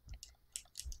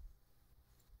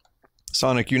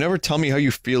 Sonic, you never tell me how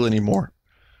you feel anymore.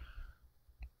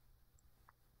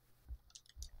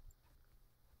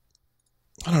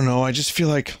 I don't know, I just feel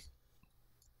like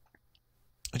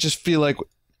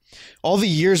all the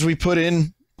years we put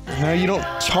in, now you don't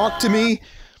talk to me,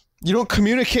 you don't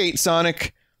communicate,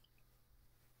 Sonic.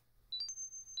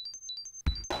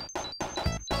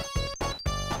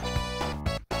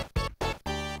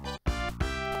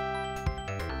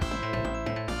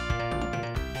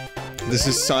 This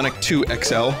is Sonic 2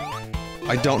 XL.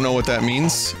 I don't know what that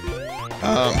means.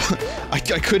 I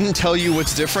couldn't tell you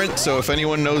what's different, so if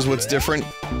anyone knows what's different...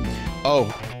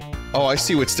 Oh, I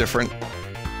see what's different.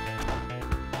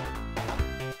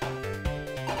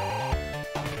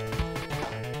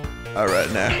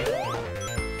 Alright, now.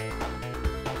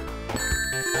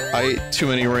 I ate too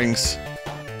many rings.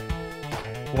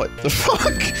 What the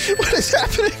fuck? What is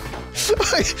happening?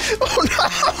 Oh no!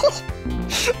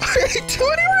 I ate too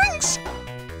many rings!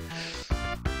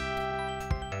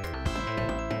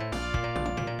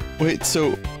 Wait,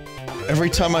 so... every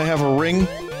time I have a ring,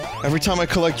 every time I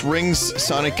collect rings,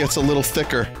 Sonic gets a little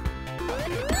thicker.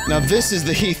 Now this is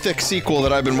the He-Thick sequel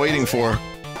that I've been waiting for.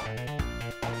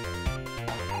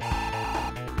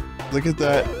 Look at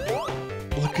that.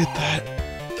 Look at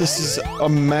that. This is a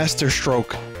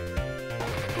masterstroke.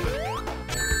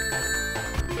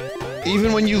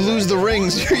 Even when you lose the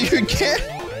rings, you can't...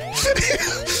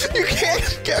 you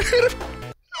can't get rid of...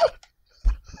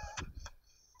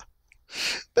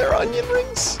 They're onion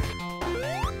rings.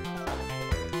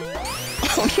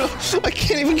 Oh no, I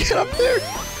can't even get up there.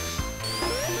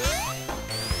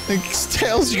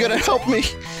 Tails, you gotta help me.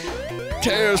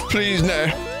 Tails, please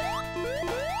now.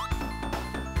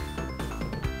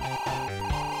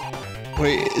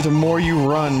 Wait, the more you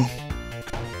run,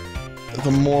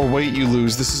 the more weight you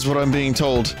lose. This is what I'm being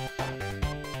told.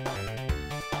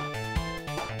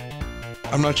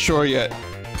 I'm not sure yet.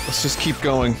 Let's just keep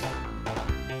going.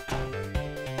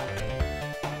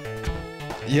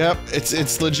 Yep,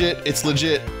 it's legit, it's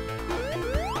legit.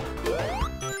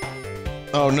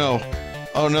 Oh no.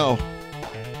 Oh no.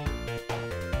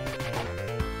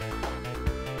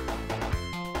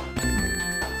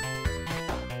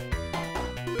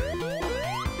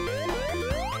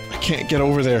 I can't get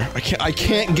over there. I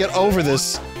can't get over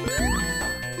this.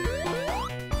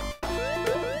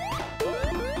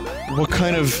 What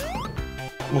kind of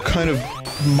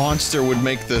monster would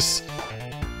make this?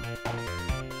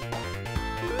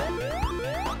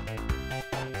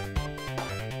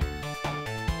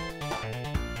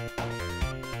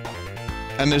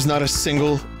 And there's not a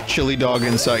single chili dog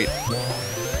in sight.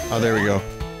 Oh, there we go.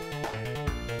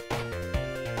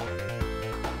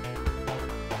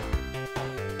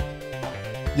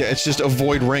 Yeah, it's just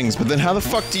avoid rings, but then how the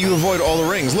fuck do you avoid all the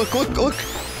rings? Look, look, look!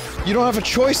 You don't have a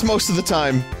choice most of the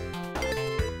time!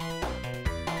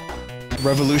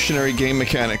 Revolutionary game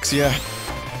mechanics, yeah.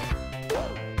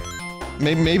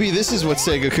 Maybe this is what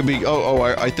Sega could be-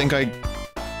 I think I...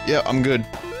 Yeah, I'm good.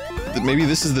 Maybe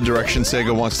this is the direction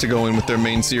Sega wants to go in with their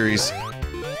main series.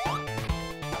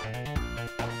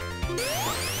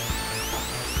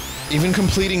 Even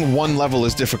completing one level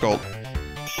is difficult.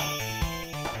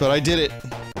 But I did it.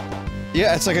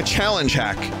 Yeah, it's like a challenge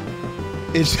hack.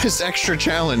 It's just extra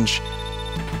challenge.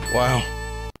 Wow.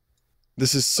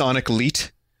 This is Sonic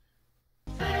Elite.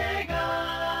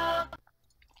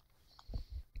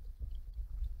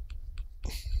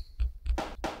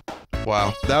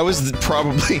 Wow, that was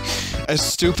probably, as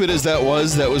stupid as that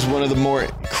was one of the more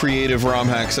creative ROM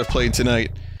hacks I've played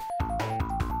tonight.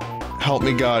 Help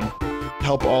me God.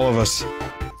 Help all of us.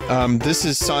 This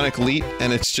is Sonic Elite,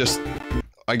 and it's just,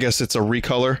 I guess it's a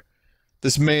recolor.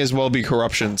 This may as well be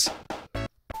Corruptions.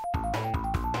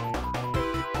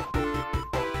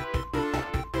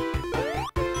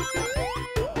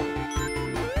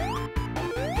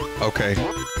 Okay.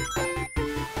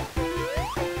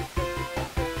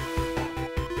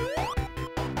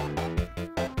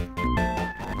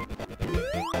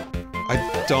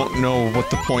 I don't know what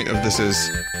the point of this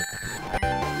is.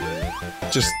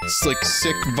 Just, like,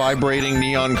 sick vibrating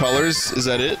neon colors? Is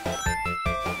that it?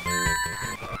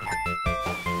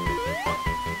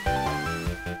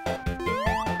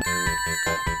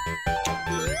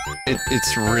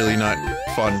 It's really not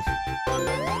fun.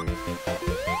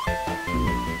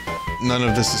 None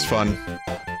of this is fun.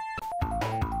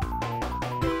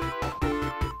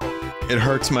 It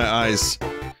hurts my eyes.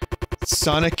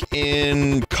 Sonic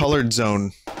in Colored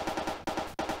Zone.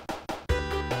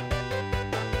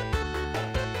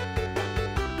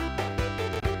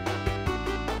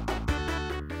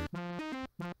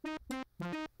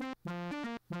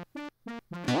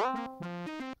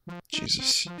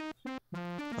 Jesus.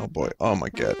 Oh boy. Oh my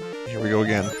god. Here we go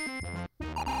again.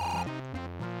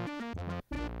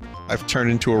 I've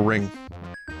turned into a ring.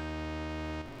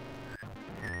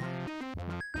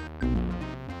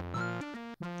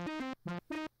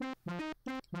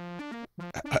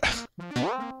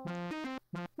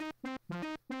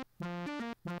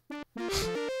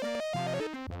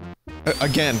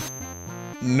 Again.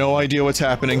 No idea what's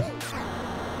happening.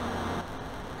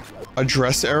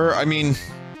 Address error? I mean...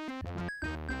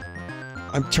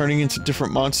 I'm turning into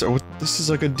different monster. This is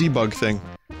like a debug thing.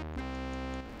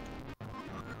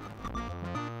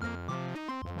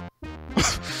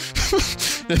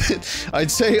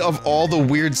 I'd say of all the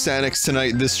Weird Sanics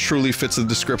tonight, this truly fits the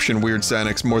description Weird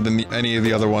Sanics more than any of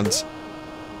the other ones.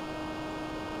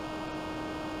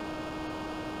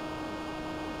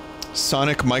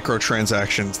 Sonic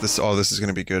Microtransactions. This is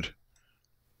gonna be good.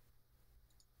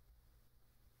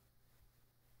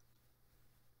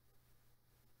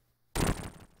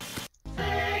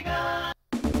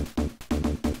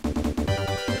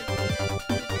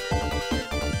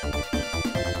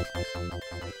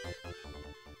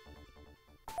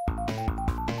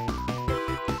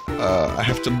 I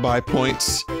have to buy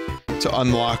points to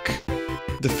unlock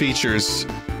the features.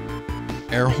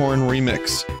 Air Horn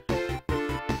Remix.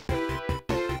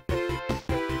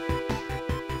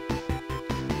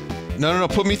 No,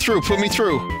 put me through, put me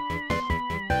through!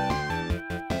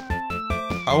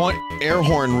 I want Air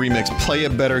Horn Remix, play a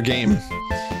better game.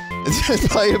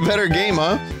 Play a better game,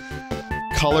 huh?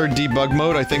 Color debug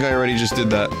mode? I think I already just did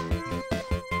that.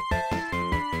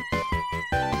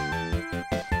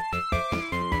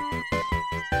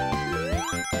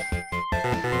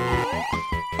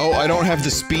 Oh, I don't have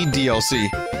the speed DLC.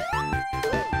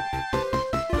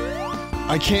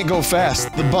 I can't go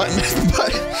fast. The button,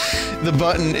 the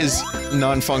button is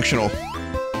non-functional.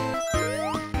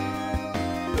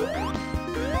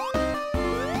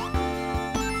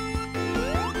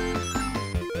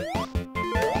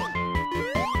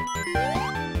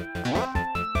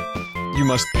 You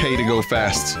must pay to go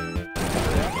fast.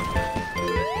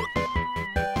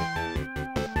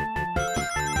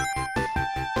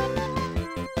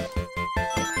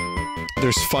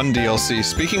 There's fun DLC.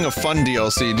 Speaking of fun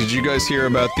DLC, did you guys hear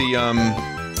about the,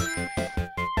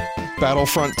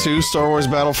 Battlefront 2, Star Wars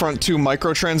Battlefront 2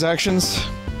 microtransactions?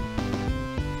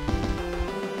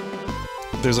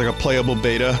 There's like a playable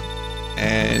beta,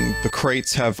 and the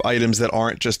crates have items that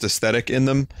aren't just aesthetic in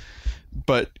them,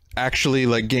 but actually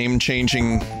like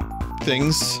game-changing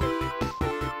things.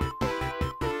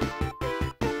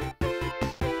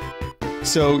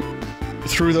 So,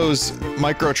 through those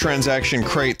microtransaction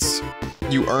crates,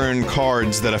 you earn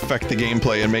cards that affect the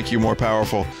gameplay and make you more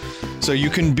powerful. So you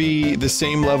can be the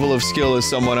same level of skill as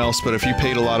someone else, but if you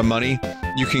paid a lot of money,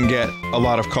 you can get a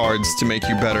lot of cards to make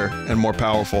you better and more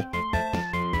powerful.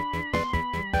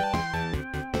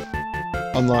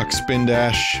 Unlock spin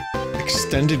dash.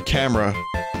 Extended camera.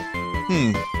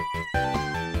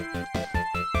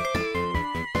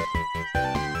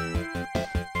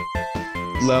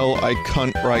 Lel, I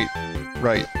cunt right.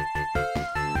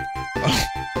 Oh.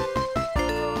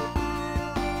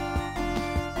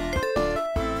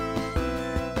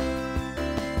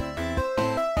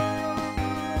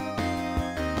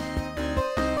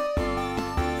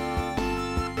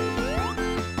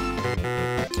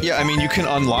 Yeah, I mean, you can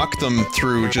unlock them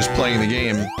through just playing the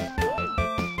game.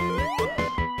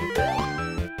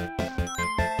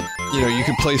 You know, you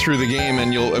can play through the game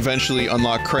and you'll eventually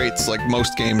unlock crates like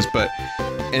most games, but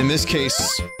in this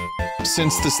case,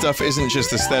 since the stuff isn't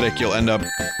just aesthetic, you'll end up,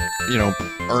 you know,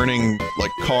 earning,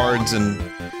 like, cards and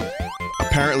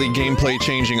apparently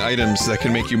gameplay-changing items that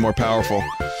can make you more powerful.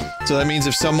 So that means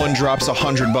if someone drops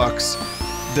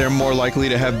 $100, they're more likely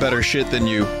to have better shit than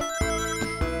you.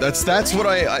 That's what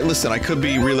listen, I could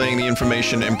be relaying the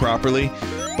information improperly,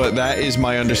 but that is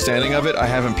my understanding of it. I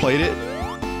haven't played it.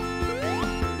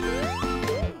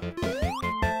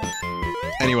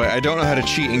 Anyway, I don't know how to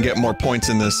cheat and get more points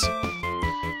in this.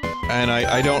 And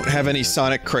I don't have any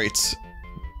Sonic crates.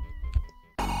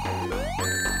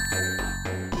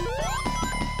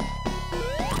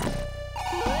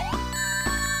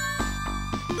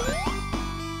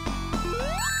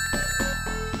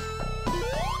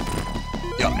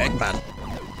 Yo, Eggman.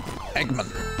 Eggman.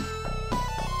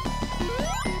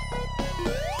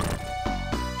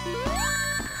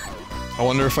 I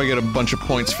wonder if I get a bunch of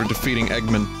points for defeating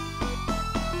Eggman.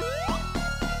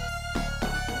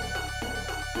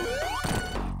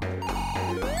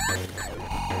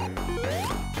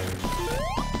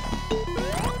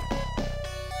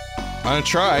 I'm gonna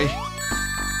try.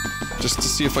 Just to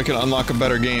see if I can unlock a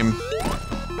better game.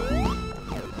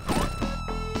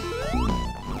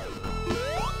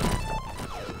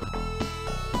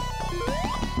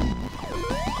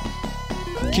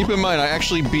 Keep in mind, I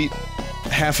actually beat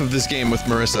half of this game with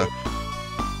Marissa.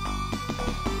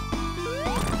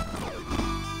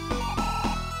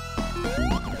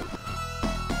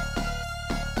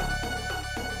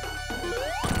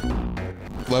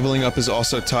 Leveling up is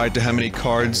also tied to how many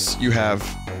cards you have,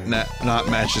 not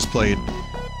matches played.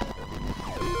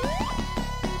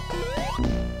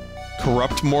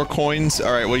 Corrupt more coins?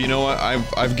 Alright, well you know what?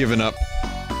 I've given up.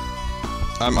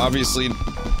 I'm obviously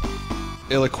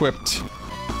ill-equipped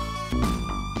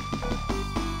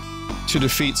to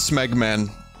defeat Smegman.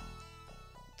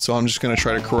 So I'm just gonna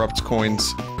try to corrupt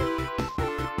coins.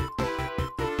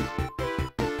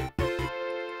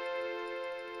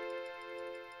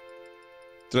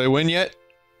 Did I win yet?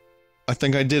 I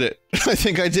think I did it. I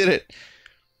think I did it.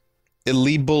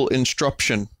 Illegal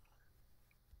instruction.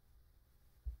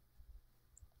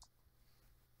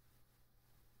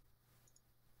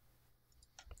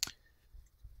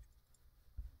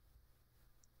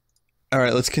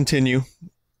 Alright, let's continue.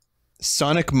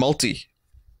 Sonic Multi.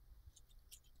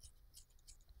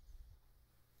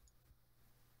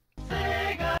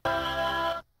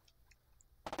 I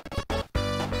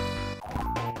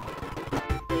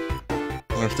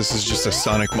wonder if this is just a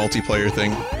Sonic multiplayer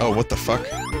thing. Oh, what the fuck?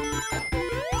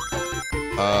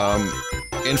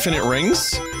 Infinite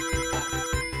rings?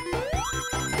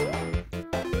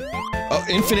 Oh,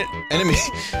 infinite enemy.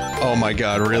 Oh my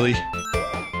god, really?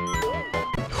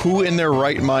 Who in their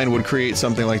right mind would create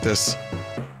something like this?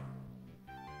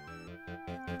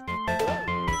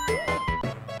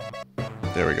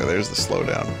 There we go, there's the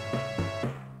slowdown.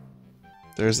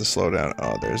 There's the slowdown.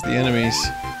 Oh, there's the enemies.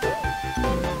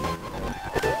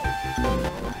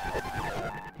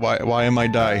 Why am I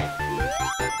die?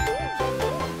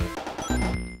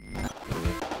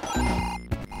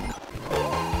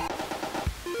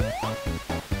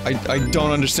 I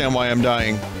don't understand why I'm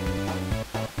dying.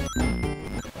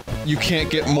 You can't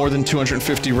get more than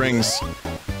 250 rings.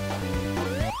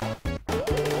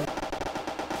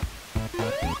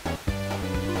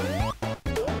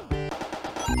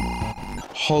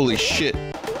 Holy shit.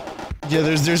 Yeah,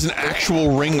 there's an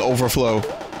actual ring overflow.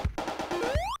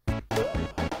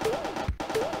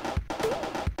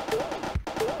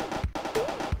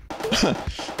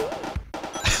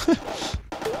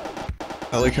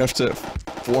 I like have to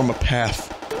form a path.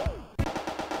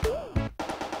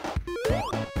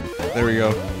 There we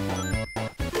go.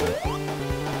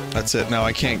 That's it. Now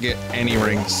I can't get any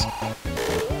rings.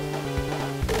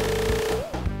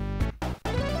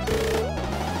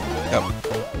 Yep.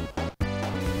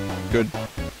 Good.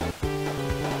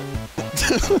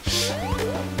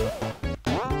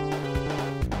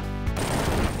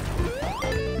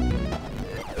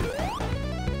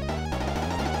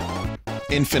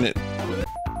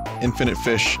 Infinite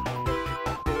fish.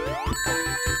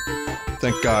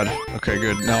 Thank God. Okay,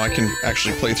 good. Now I can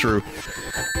actually play through.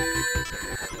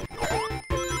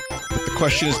 But the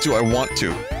question is, do I want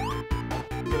to?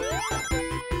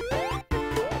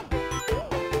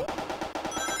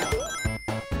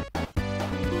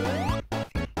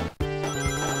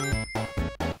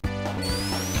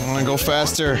 I wanna go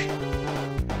faster.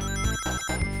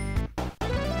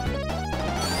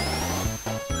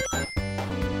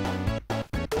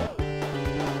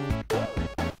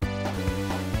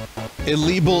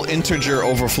 Illegal integer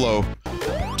overflow.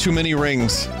 Too many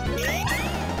rings.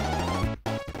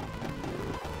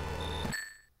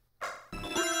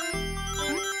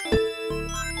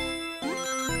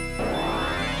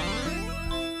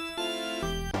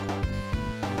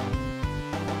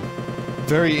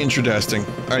 Very interesting.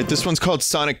 Alright, this one's called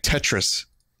Sonic Tetris.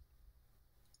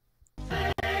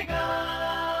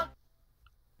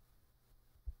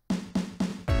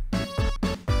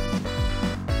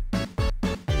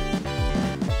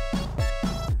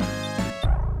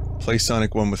 Play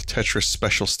Sonic 1 with Tetris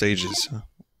special stages.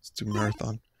 Let's do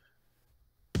marathon.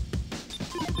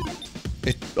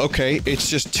 Okay, it's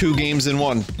just 2 games in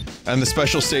 1. And the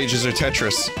special stages are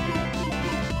Tetris.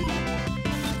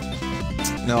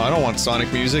 No, I don't want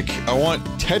Sonic music. I want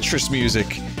Tetris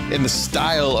music in the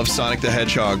style of Sonic the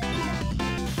Hedgehog.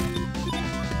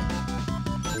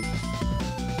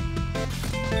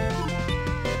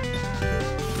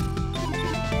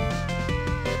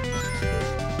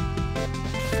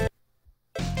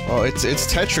 Oh, it's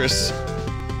Tetris.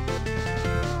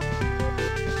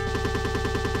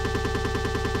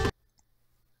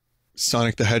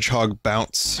 Sonic the Hedgehog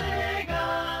bounce.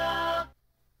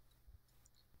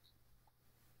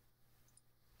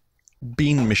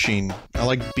 Bean Machine. I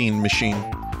like Bean Machine.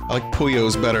 I like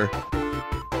Puyo's better.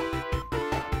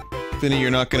 Vinny,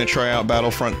 you're not gonna try out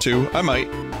Battlefront 2? I might.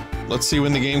 Let's see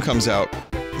when the game comes out.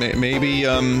 Maybe,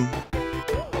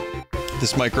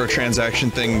 this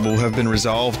microtransaction thing will have been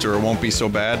resolved, or it won't be so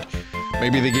bad.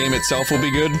 Maybe the game itself will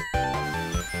be good.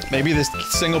 Maybe this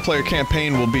single-player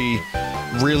campaign will be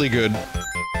really good.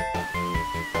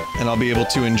 And I'll be able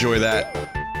to enjoy that.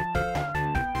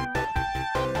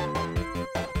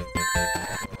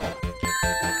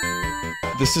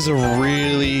 This is a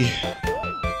really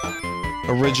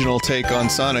original take on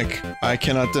Sonic. I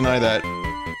cannot deny that.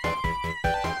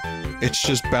 It's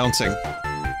just bouncing.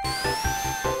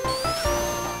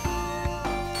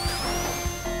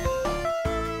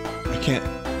 I can't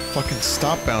fucking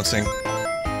stop bouncing.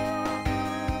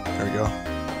 There we go.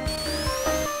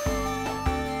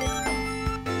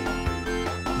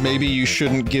 Maybe you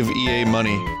shouldn't give EA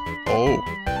money. Oh.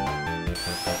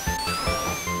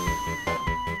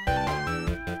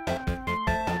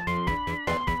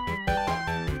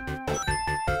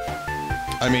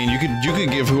 I mean, you could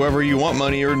give whoever you want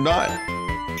money or not.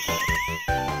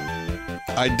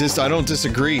 I don't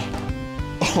disagree.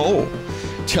 Oh,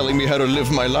 telling me how to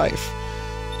live my life.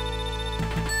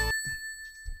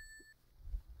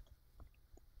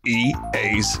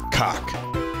 EA's cock.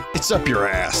 It's up your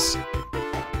ass.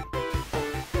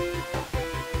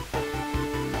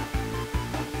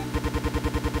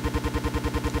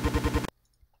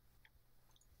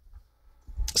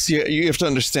 See, you have to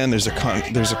understand there's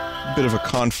a bit of a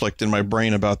conflict in my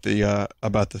brain about the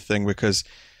thing, because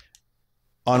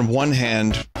on one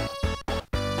hand,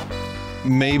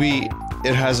 maybe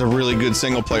it has a really good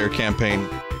single-player campaign.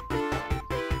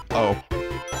 Oh.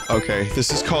 Okay,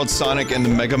 this is called Sonic and the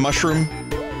Mega Mushroom.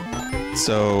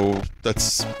 So,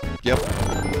 that's... yep.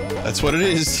 That's what it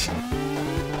is.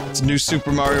 It's New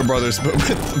Super Mario Brothers, but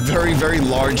with very, very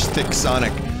large, thick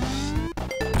Sonic.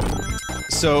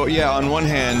 So, yeah, on one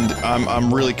hand,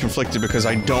 I'm really conflicted because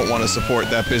I don't want to support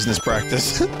that business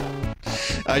practice.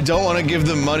 I don't want to give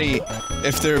them money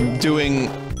if they're doing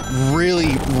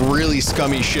really, really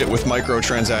scummy shit with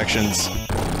microtransactions.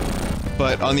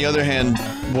 But on the other hand,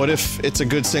 what if it's a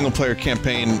good single-player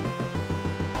campaign?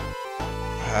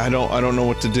 I don't know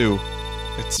what to do.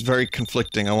 It's very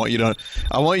conflicting. I want you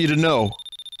to know.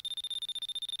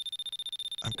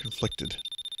 I'm conflicted.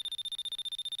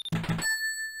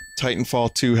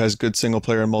 Titanfall 2 has good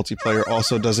single-player and multiplayer,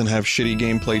 also doesn't have shitty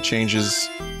gameplay changes,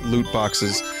 loot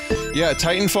boxes. Yeah,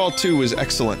 Titanfall 2 is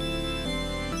excellent.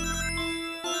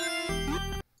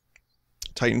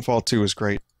 Titanfall 2 is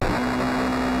great.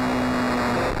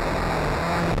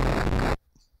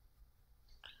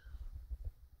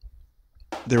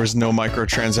 There was no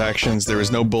microtransactions, there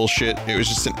was no bullshit, it was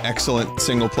just an excellent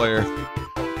single-player.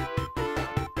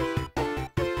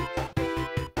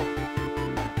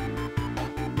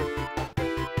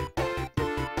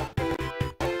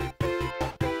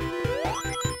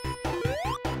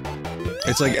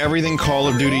 It's like everything Call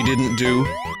of Duty didn't do,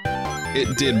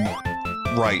 it did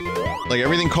right. Like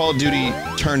everything Call of Duty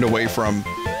turned away from.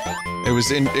 It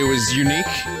was unique.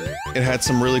 It had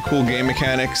some really cool game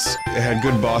mechanics. It had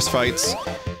good boss fights.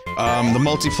 The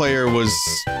multiplayer was...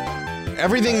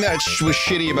 everything that was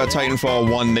shitty about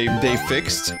Titanfall 1, they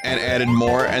fixed and added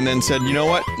more, and then said, you know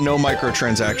what? No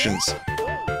microtransactions.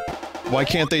 Why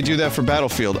can't they do that for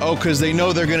Battlefield? Oh, because they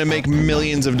know they're gonna make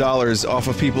millions of dollars off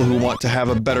of people who want to have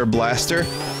a better blaster,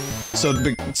 so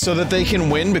that they can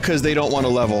win because they don't want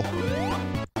to level.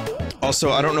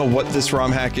 Also, I don't know what this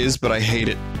ROM hack is, but I hate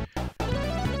it.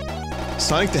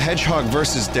 Sonic the Hedgehog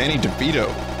versus Danny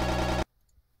DeVito.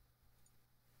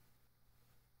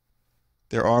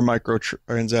 There are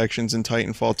microtransactions in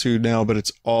Titanfall 2 now, but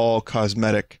it's all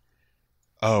cosmetic.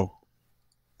 Oh.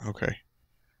 Okay.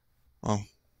 Well.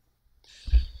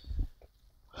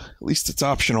 At least it's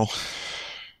optional.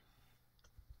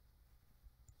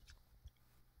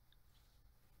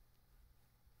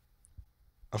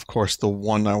 Of course, the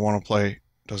one I want to play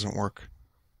Doesn't work.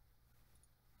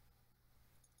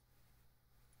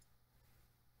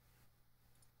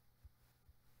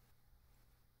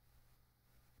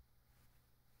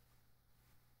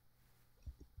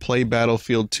 Play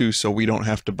Battlefield 2 so we don't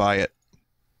have to buy it.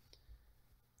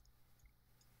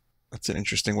 That's an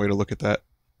interesting way to look at that.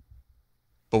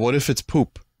 But what if it's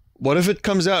poop? What if it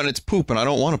comes out and it's poop and I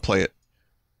don't want to play it?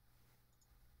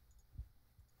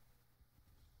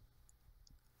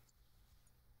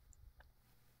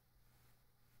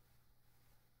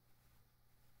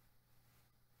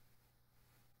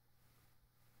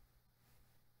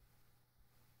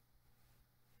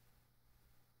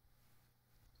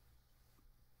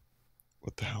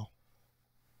 What the hell?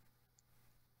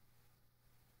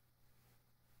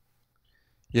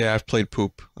 Yeah, I've played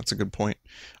poop. That's a good point.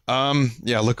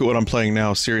 Yeah, look at what I'm playing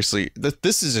now. Seriously,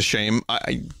 this is a shame.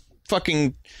 I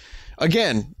fucking...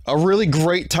 Again, a really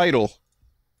great title.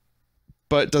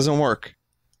 But it doesn't work.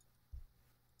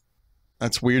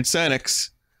 That's Weird Sanics.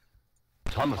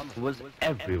 Thomas was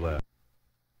everywhere.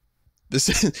 This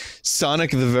is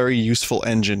Sonic the Very Useful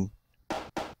Engine.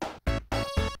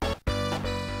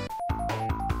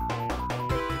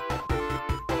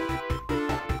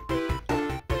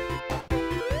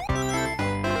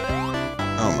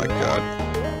 Oh my god.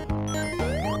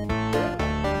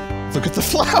 Look at the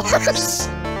flowers!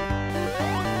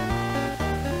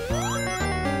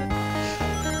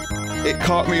 It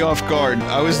caught me off guard.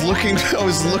 I was looking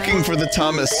for the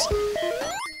Thomas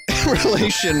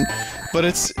relation, but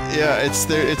it's, yeah, it's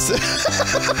there, it's...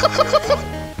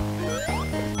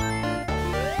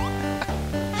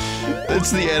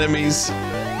 It's the enemies.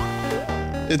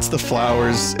 It's the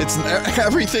flowers. It's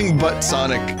everything but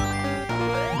Sonic.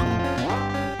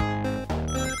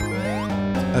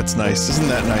 That's nice. Isn't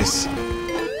that nice?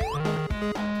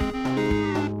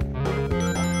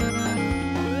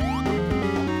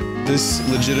 This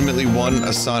legitimately won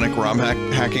a Sonic ROM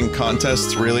hacking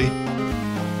contest, really?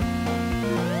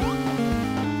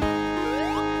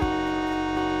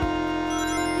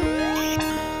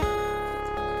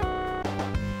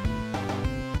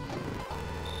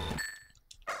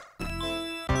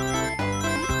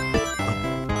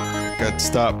 God,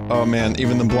 stop. Oh man,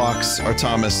 even the blocks are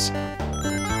Thomas.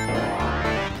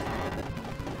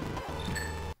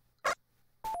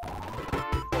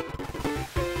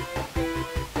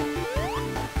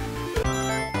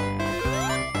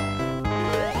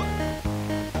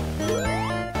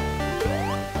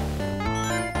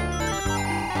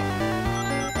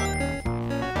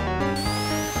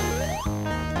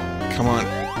 Come on.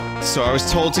 So I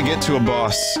was told to get to a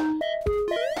boss.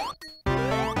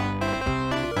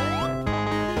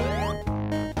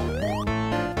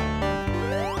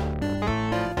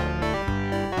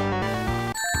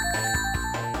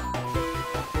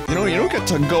 You know, you don't get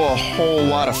to go a whole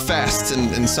lot of fast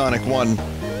in Sonic 1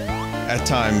 at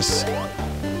times.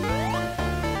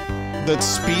 That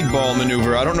speedball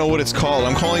maneuver, I don't know what it's called.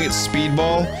 I'm calling it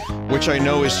speedball, which I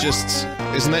know is just...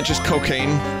 Isn't that just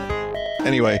cocaine?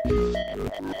 Anyway.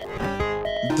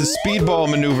 The speedball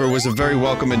maneuver was a very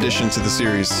welcome addition to the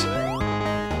series.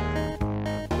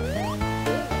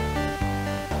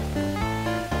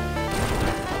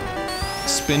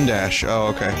 Spin dash, oh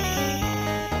okay.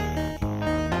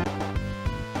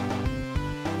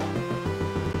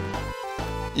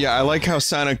 Yeah, I like how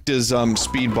Sonic does,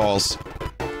 speedballs.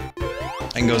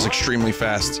 And goes extremely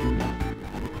fast. You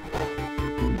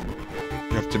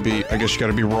have to be, I guess you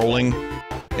gotta be rolling.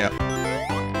 Yeah.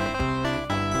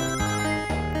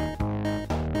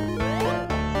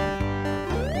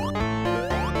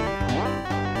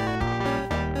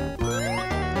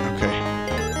 Okay.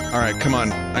 Alright, come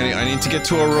on. I need to get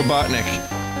to a Robotnik.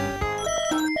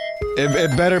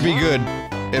 It better be good.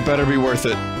 It better be worth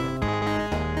it.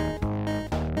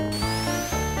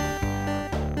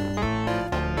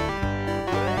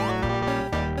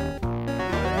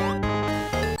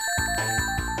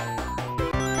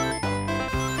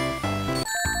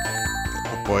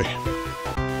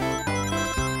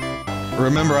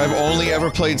 Remember, I've only ever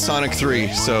played Sonic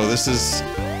 3, so this is...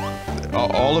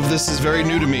 all of this is very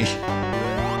new to me.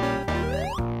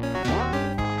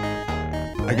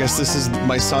 I guess this is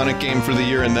my Sonic game for the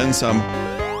year and then some.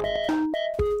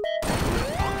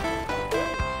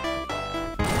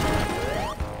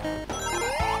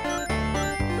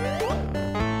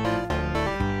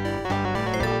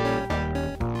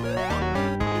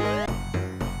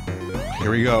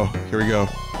 Here we go, here we go.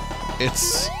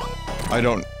 It's... I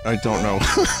don't know.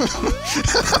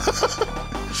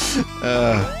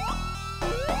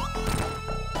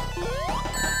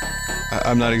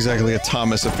 I'm not exactly a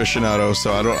Thomas aficionado,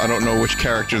 so I don't know which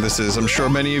character this is. I'm sure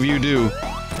many of you do.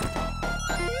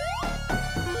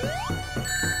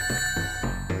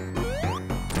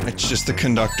 it's just the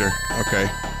conductor. Okay.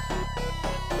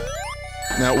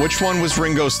 Now, which one was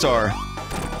Ringo Starr?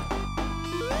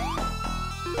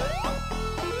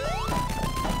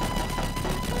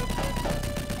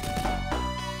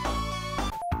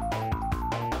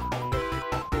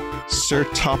 Sir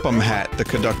Topham Hatt, the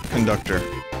conductor.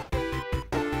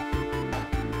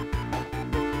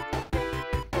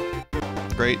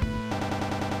 Great.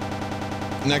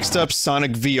 Next up,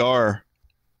 Sonic VR.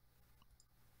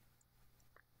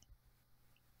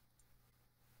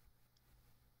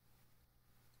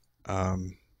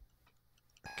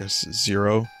 I guess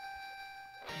 0.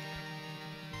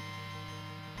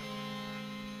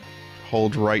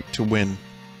 Hold right to win.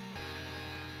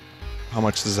 How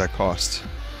much does that cost?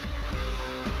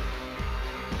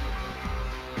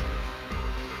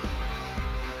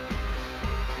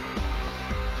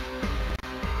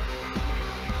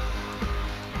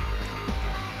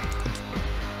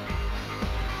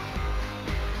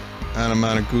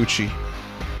 Anamanaguchi.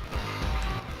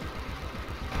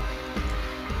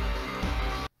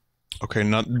 Okay,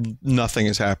 nothing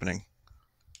is happening.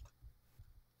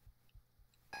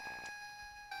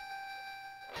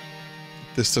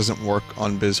 This doesn't work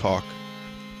on BizHawk.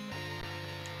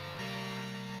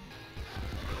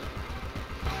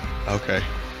 Okay.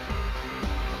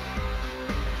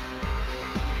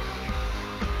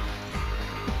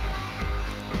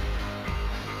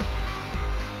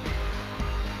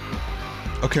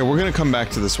 Okay, we're gonna come back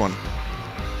to this one.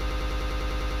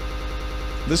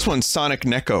 This one's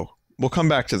soniNeko. We'll come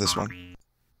back to this one.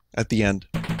 At the end.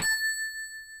 Get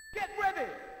ready.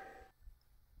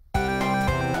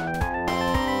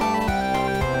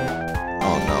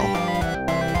 Oh no.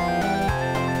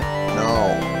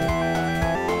 No.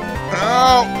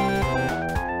 No!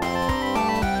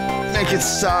 Make it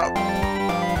stop.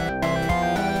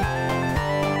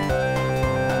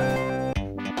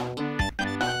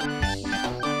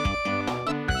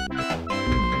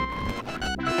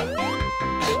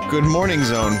 Good morning,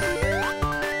 Zone.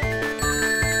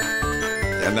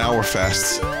 Yeah, now we're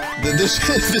fast. This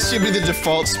should be the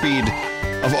default speed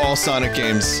of all Sonic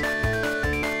games.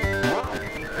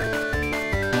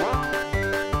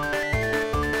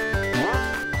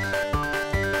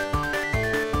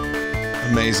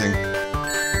 Amazing.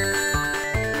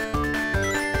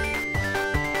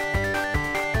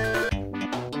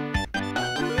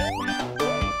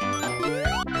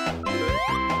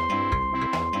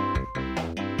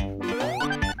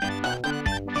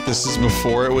 This is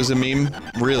before it was a meme?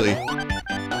 Really?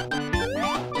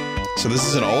 So this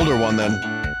is an older one then.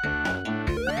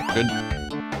 Good.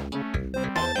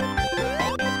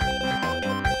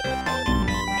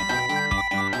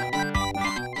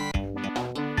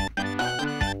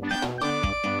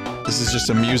 This is just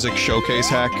a music showcase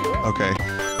hack? Okay.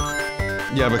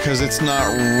 Yeah, because it's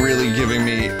not really giving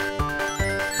me...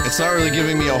 It's not really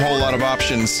giving me a whole lot of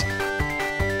options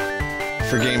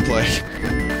for gameplay.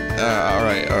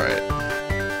 Alright, alright.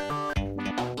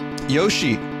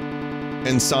 Yoshi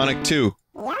in Sonic 2.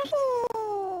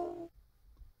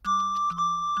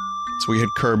 So we had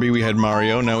Kirby, we had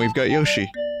Mario, now we've got Yoshi.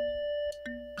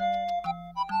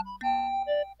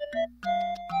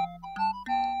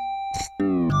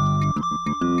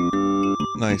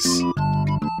 Nice.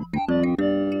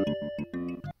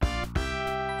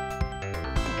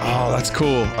 Oh, that's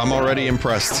cool. I'm already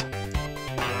impressed.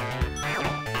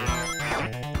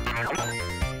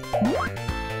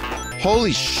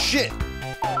 Holy shit!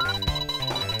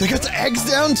 They got the eggs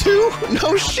down too?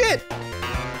 No shit!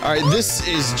 Alright, this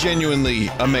is genuinely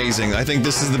amazing. I think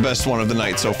this is the best one of the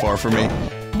night so far for me.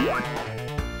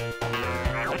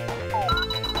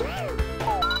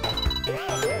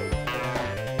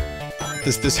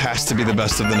 This has to be the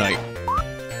best of the night.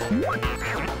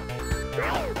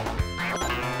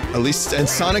 At least, and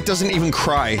Sonic doesn't even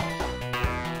cry.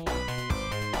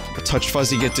 But Touch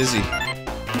Fuzzy get dizzy.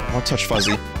 I want Touch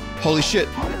Fuzzy. Holy shit,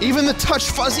 even the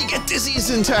Touch Fuzzy get dizzy is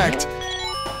intact!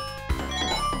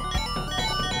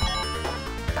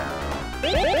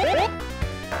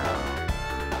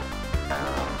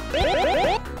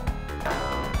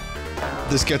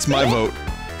 This gets my vote.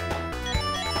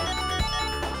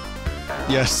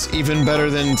 Yes, even better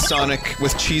than Sonic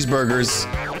with cheeseburgers.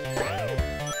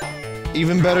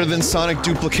 Even better than Sonic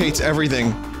duplicates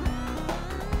everything.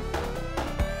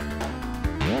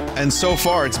 And so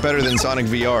far, it's better than Sonic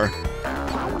VR.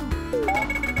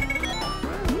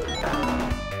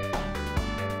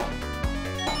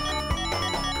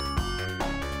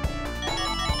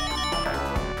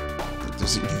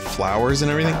 There's even flowers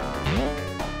and everything?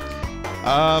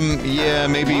 Yeah,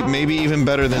 maybe even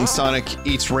better than Sonic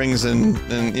eats rings and,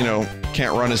 you know,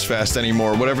 can't run as fast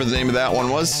anymore. Whatever the name of that one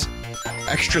was.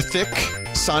 Extra thick,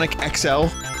 Sonic XL.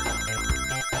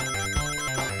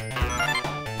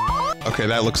 Okay,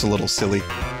 that looks a little silly.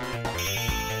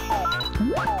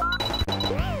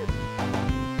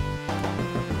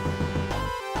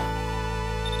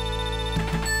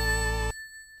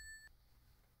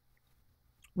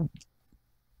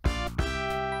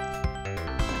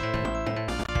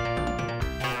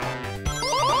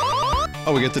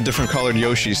 Oh, we get the different colored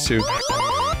Yoshis, too.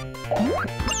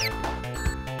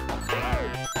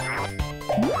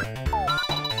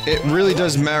 It really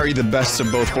does marry the best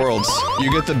of both worlds.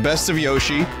 You get the best of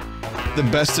Yoshi, the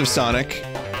best of Sonic,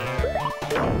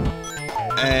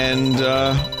 and,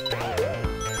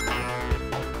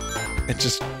 it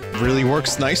just really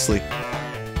works nicely.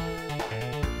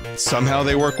 Somehow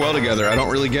they work well together. I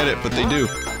don't really get it, but they do.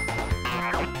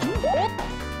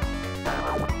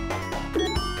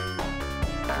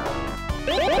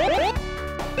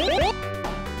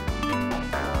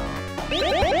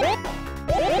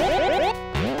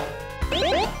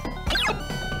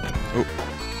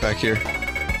 Back here.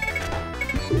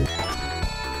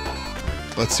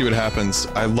 Let's see what happens.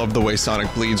 I love the way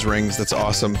Sonic bleeds rings. That's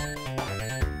awesome.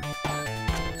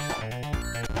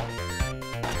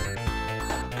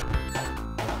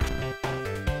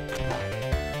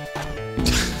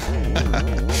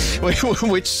 Wait,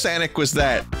 which Sanic was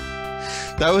that?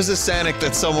 That was a Sanic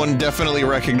that someone definitely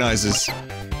recognizes.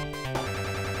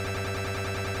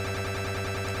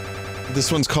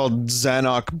 This one's called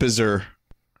Zanok Bzrr.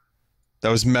 That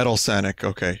was Metal Sanic,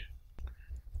 okay.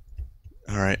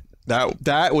 Alright.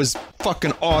 That was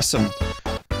fucking awesome.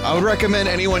 I would recommend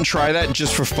anyone try that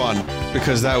just for fun,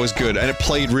 because that was good, and it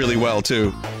played really well,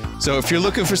 too. So if you're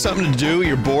looking for something to do,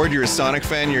 you're bored, you're a Sonic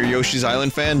fan, you're a Yoshi's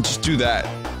Island fan, just do that.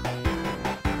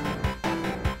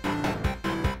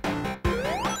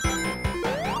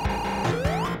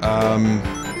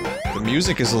 The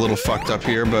music is a little fucked up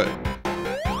here, but...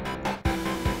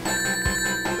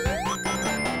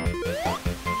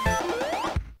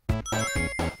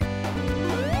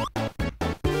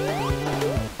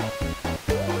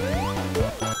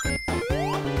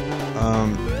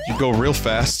 you go real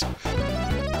fast.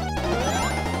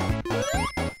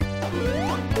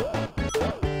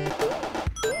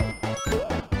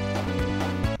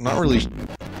 Not really...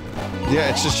 Yeah,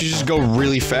 it's just, you just go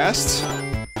really fast.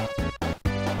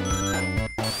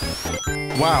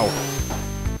 Wow.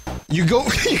 You go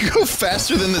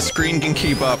faster than the screen can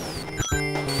keep up.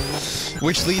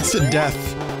 Which leads to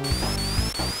death.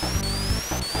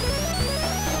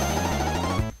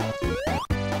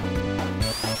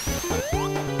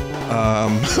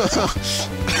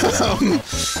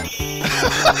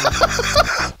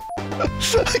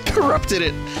 I corrupted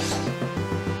it.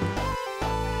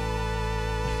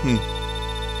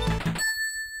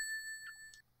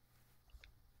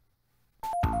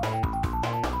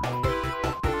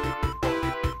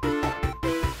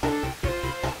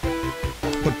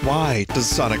 But why does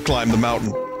Sonic climb the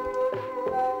mountain?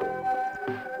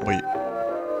 Wait.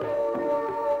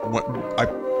 What?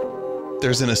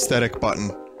 There's an aesthetic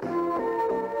button.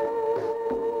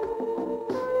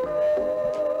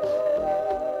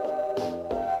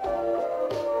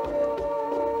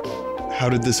 How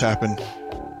did this happen?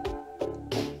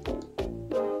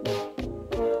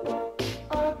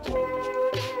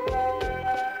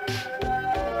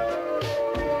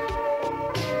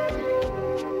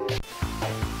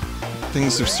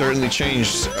 Things have certainly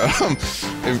changed.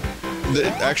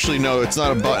 Actually, no, it's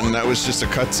not a button. That was just a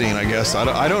cutscene, I guess.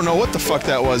 I don't know what the fuck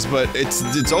that was, but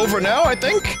it's over now, I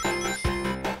think?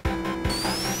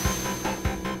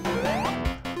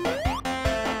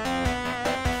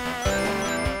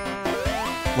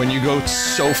 When you go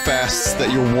so fast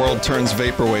that your world turns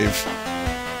vaporwave.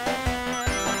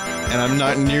 And I'm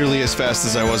not nearly as fast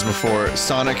as I was before.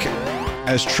 Sonic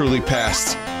has truly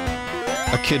passed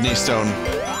a kidney stone.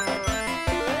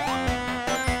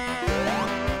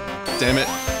 Damn it.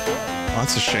 Oh,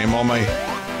 that's a shame. All my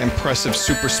impressive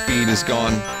super speed is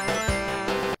gone.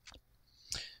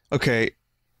 Okay,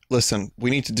 listen. We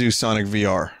need to do Sonic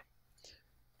VR.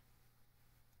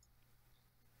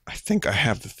 I think I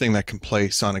have the thing that can play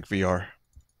Sonic VR.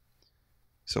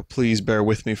 So please bear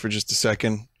with me for just a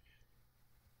second.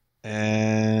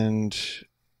 And...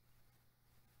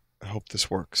 I hope this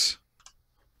works.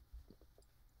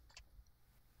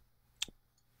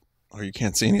 Oh, you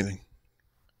can't see anything.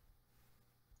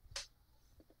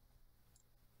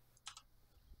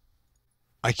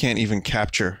 I can't even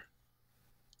capture.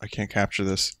 I can't capture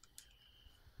this.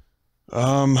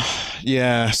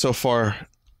 Yeah, so far...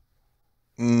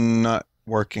 not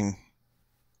working.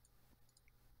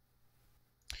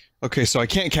 Okay, so I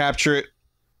can't capture it,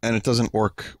 and it doesn't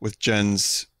work with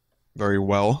Jen's very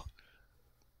well.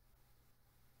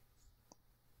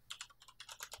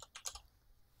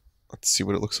 Let's see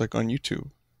what it looks like on YouTube.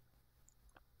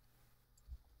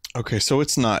 Okay, so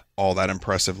it's not all that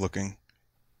impressive looking.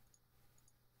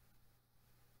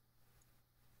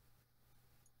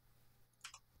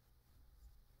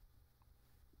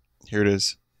 Here it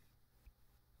is.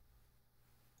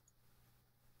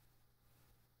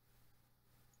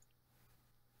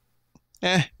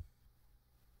 Eh.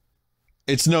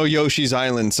 It's no Yoshi's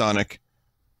Island, Sonic.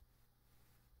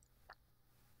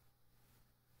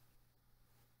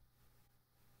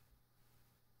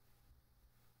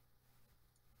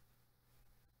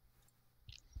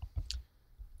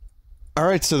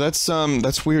 Alright, so that's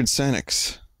Weird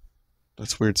Sanics.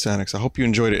 That's Weird Sanics. I hope you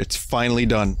enjoyed it. It's finally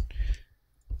done.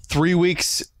 3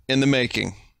 weeks in the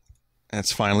making. And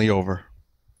it's finally over.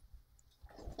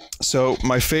 So,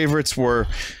 my favorites were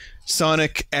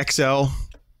Sonic XL,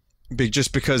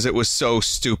 just because it was so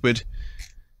stupid.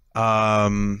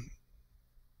 The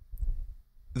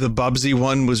Bubsy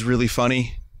one was really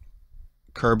funny.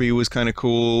 Kirby was kind of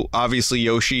cool. Obviously,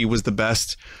 Yoshi was the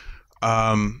best.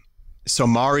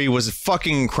 Somari was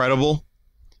fucking incredible.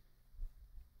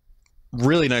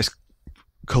 Really nice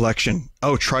collection.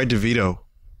 Oh, tried DeVito.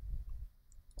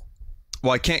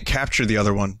 Well, I can't capture the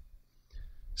other one.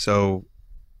 So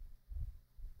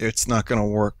it's not gonna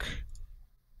work.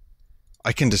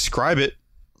 I can describe it.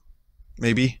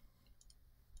 Maybe.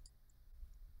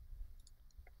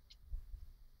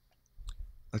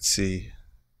 Let's see.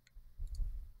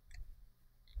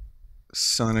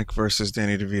 Sonic versus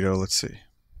Danny DeVito. Let's see.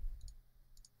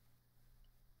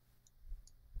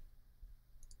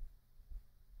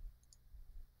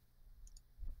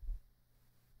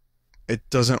 It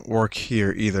doesn't work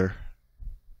here either.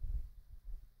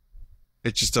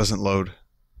 It just doesn't load.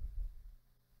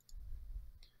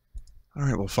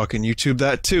 Alright, well fucking YouTube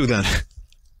that too then.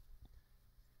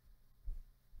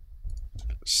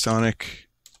 Sonic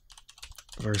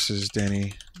versus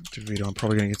Danny DeVito. I'm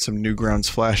probably gonna get some Newgrounds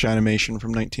Flash animation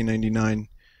from 1999.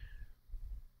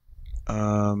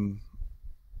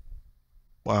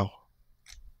 Wow.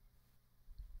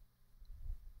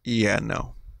 Yeah,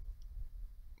 no.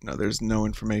 No, there's no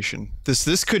information.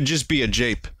 This could just be a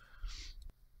jape.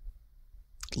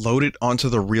 Load it onto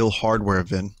the real hardware,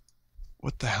 Vin.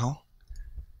 What the hell?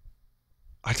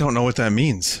 I don't know what that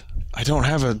means. I don't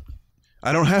have a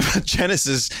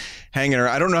Genesis hanging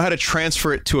around. I don't know how to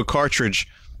transfer it to a cartridge.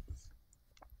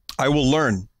 I will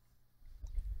learn.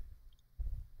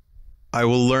 I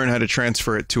will learn how to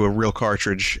transfer it to a real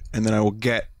cartridge, and then I will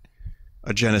get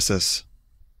a Genesis.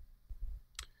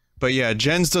 But yeah,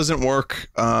 Gens doesn't work.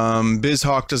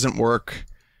 Bzrr doesn't work,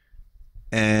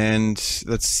 and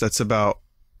that's about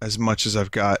as much as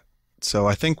I've got. So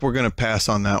I think we're gonna pass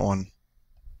on that one.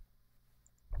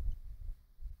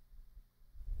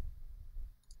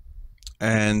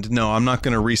 And no, I'm not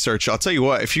gonna research. I'll tell you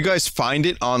what. If you guys find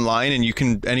it online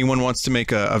and anyone wants to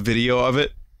make a video of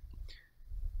it,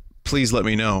 please let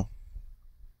me know.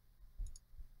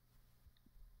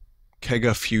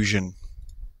 Kega Fusion.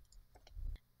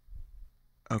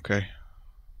 Okay.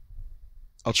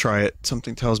 I'll try it.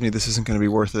 Something tells me this isn't going to be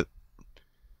worth it.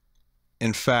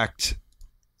 In fact,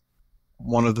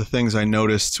 one of the things I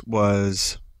noticed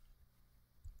was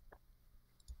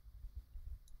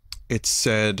it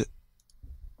said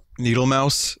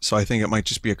Needlemouse, so I think it might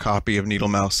just be a copy of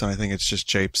Needlemouse, and I think it's just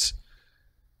japes.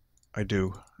 I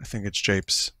do. I think it's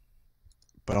japes.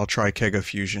 But I'll try Kega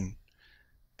Fusion.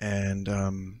 And,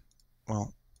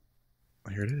 well,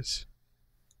 here it is.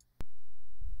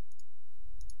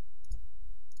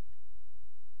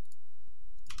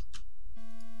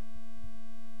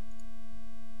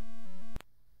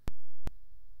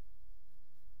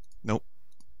 Nope.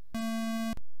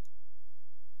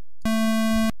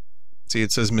 See,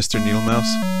 it says Mr. Needlemouse.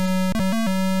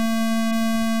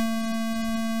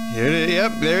 Here it is.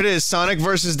 Yep, there it is. Sonic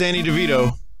versus Danny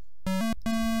DeVito.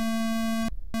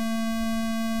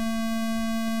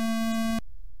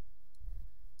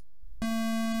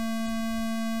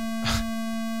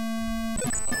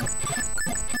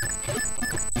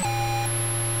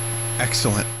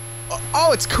 Excellent.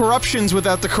 Oh, it's corruptions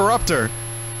without the corruptor.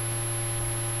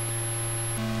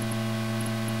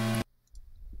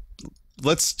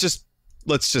 Let's just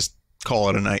call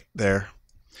it a night there.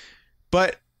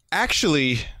 But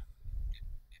actually,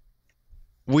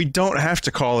 we don't have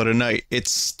to call it a night.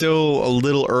 It's still a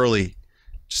little early.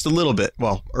 Just a little bit.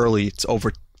 Well, early. It's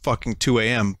over fucking 2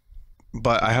 a.m.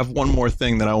 But I have one more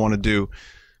thing that I want to do,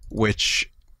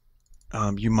 which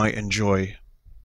you might enjoy.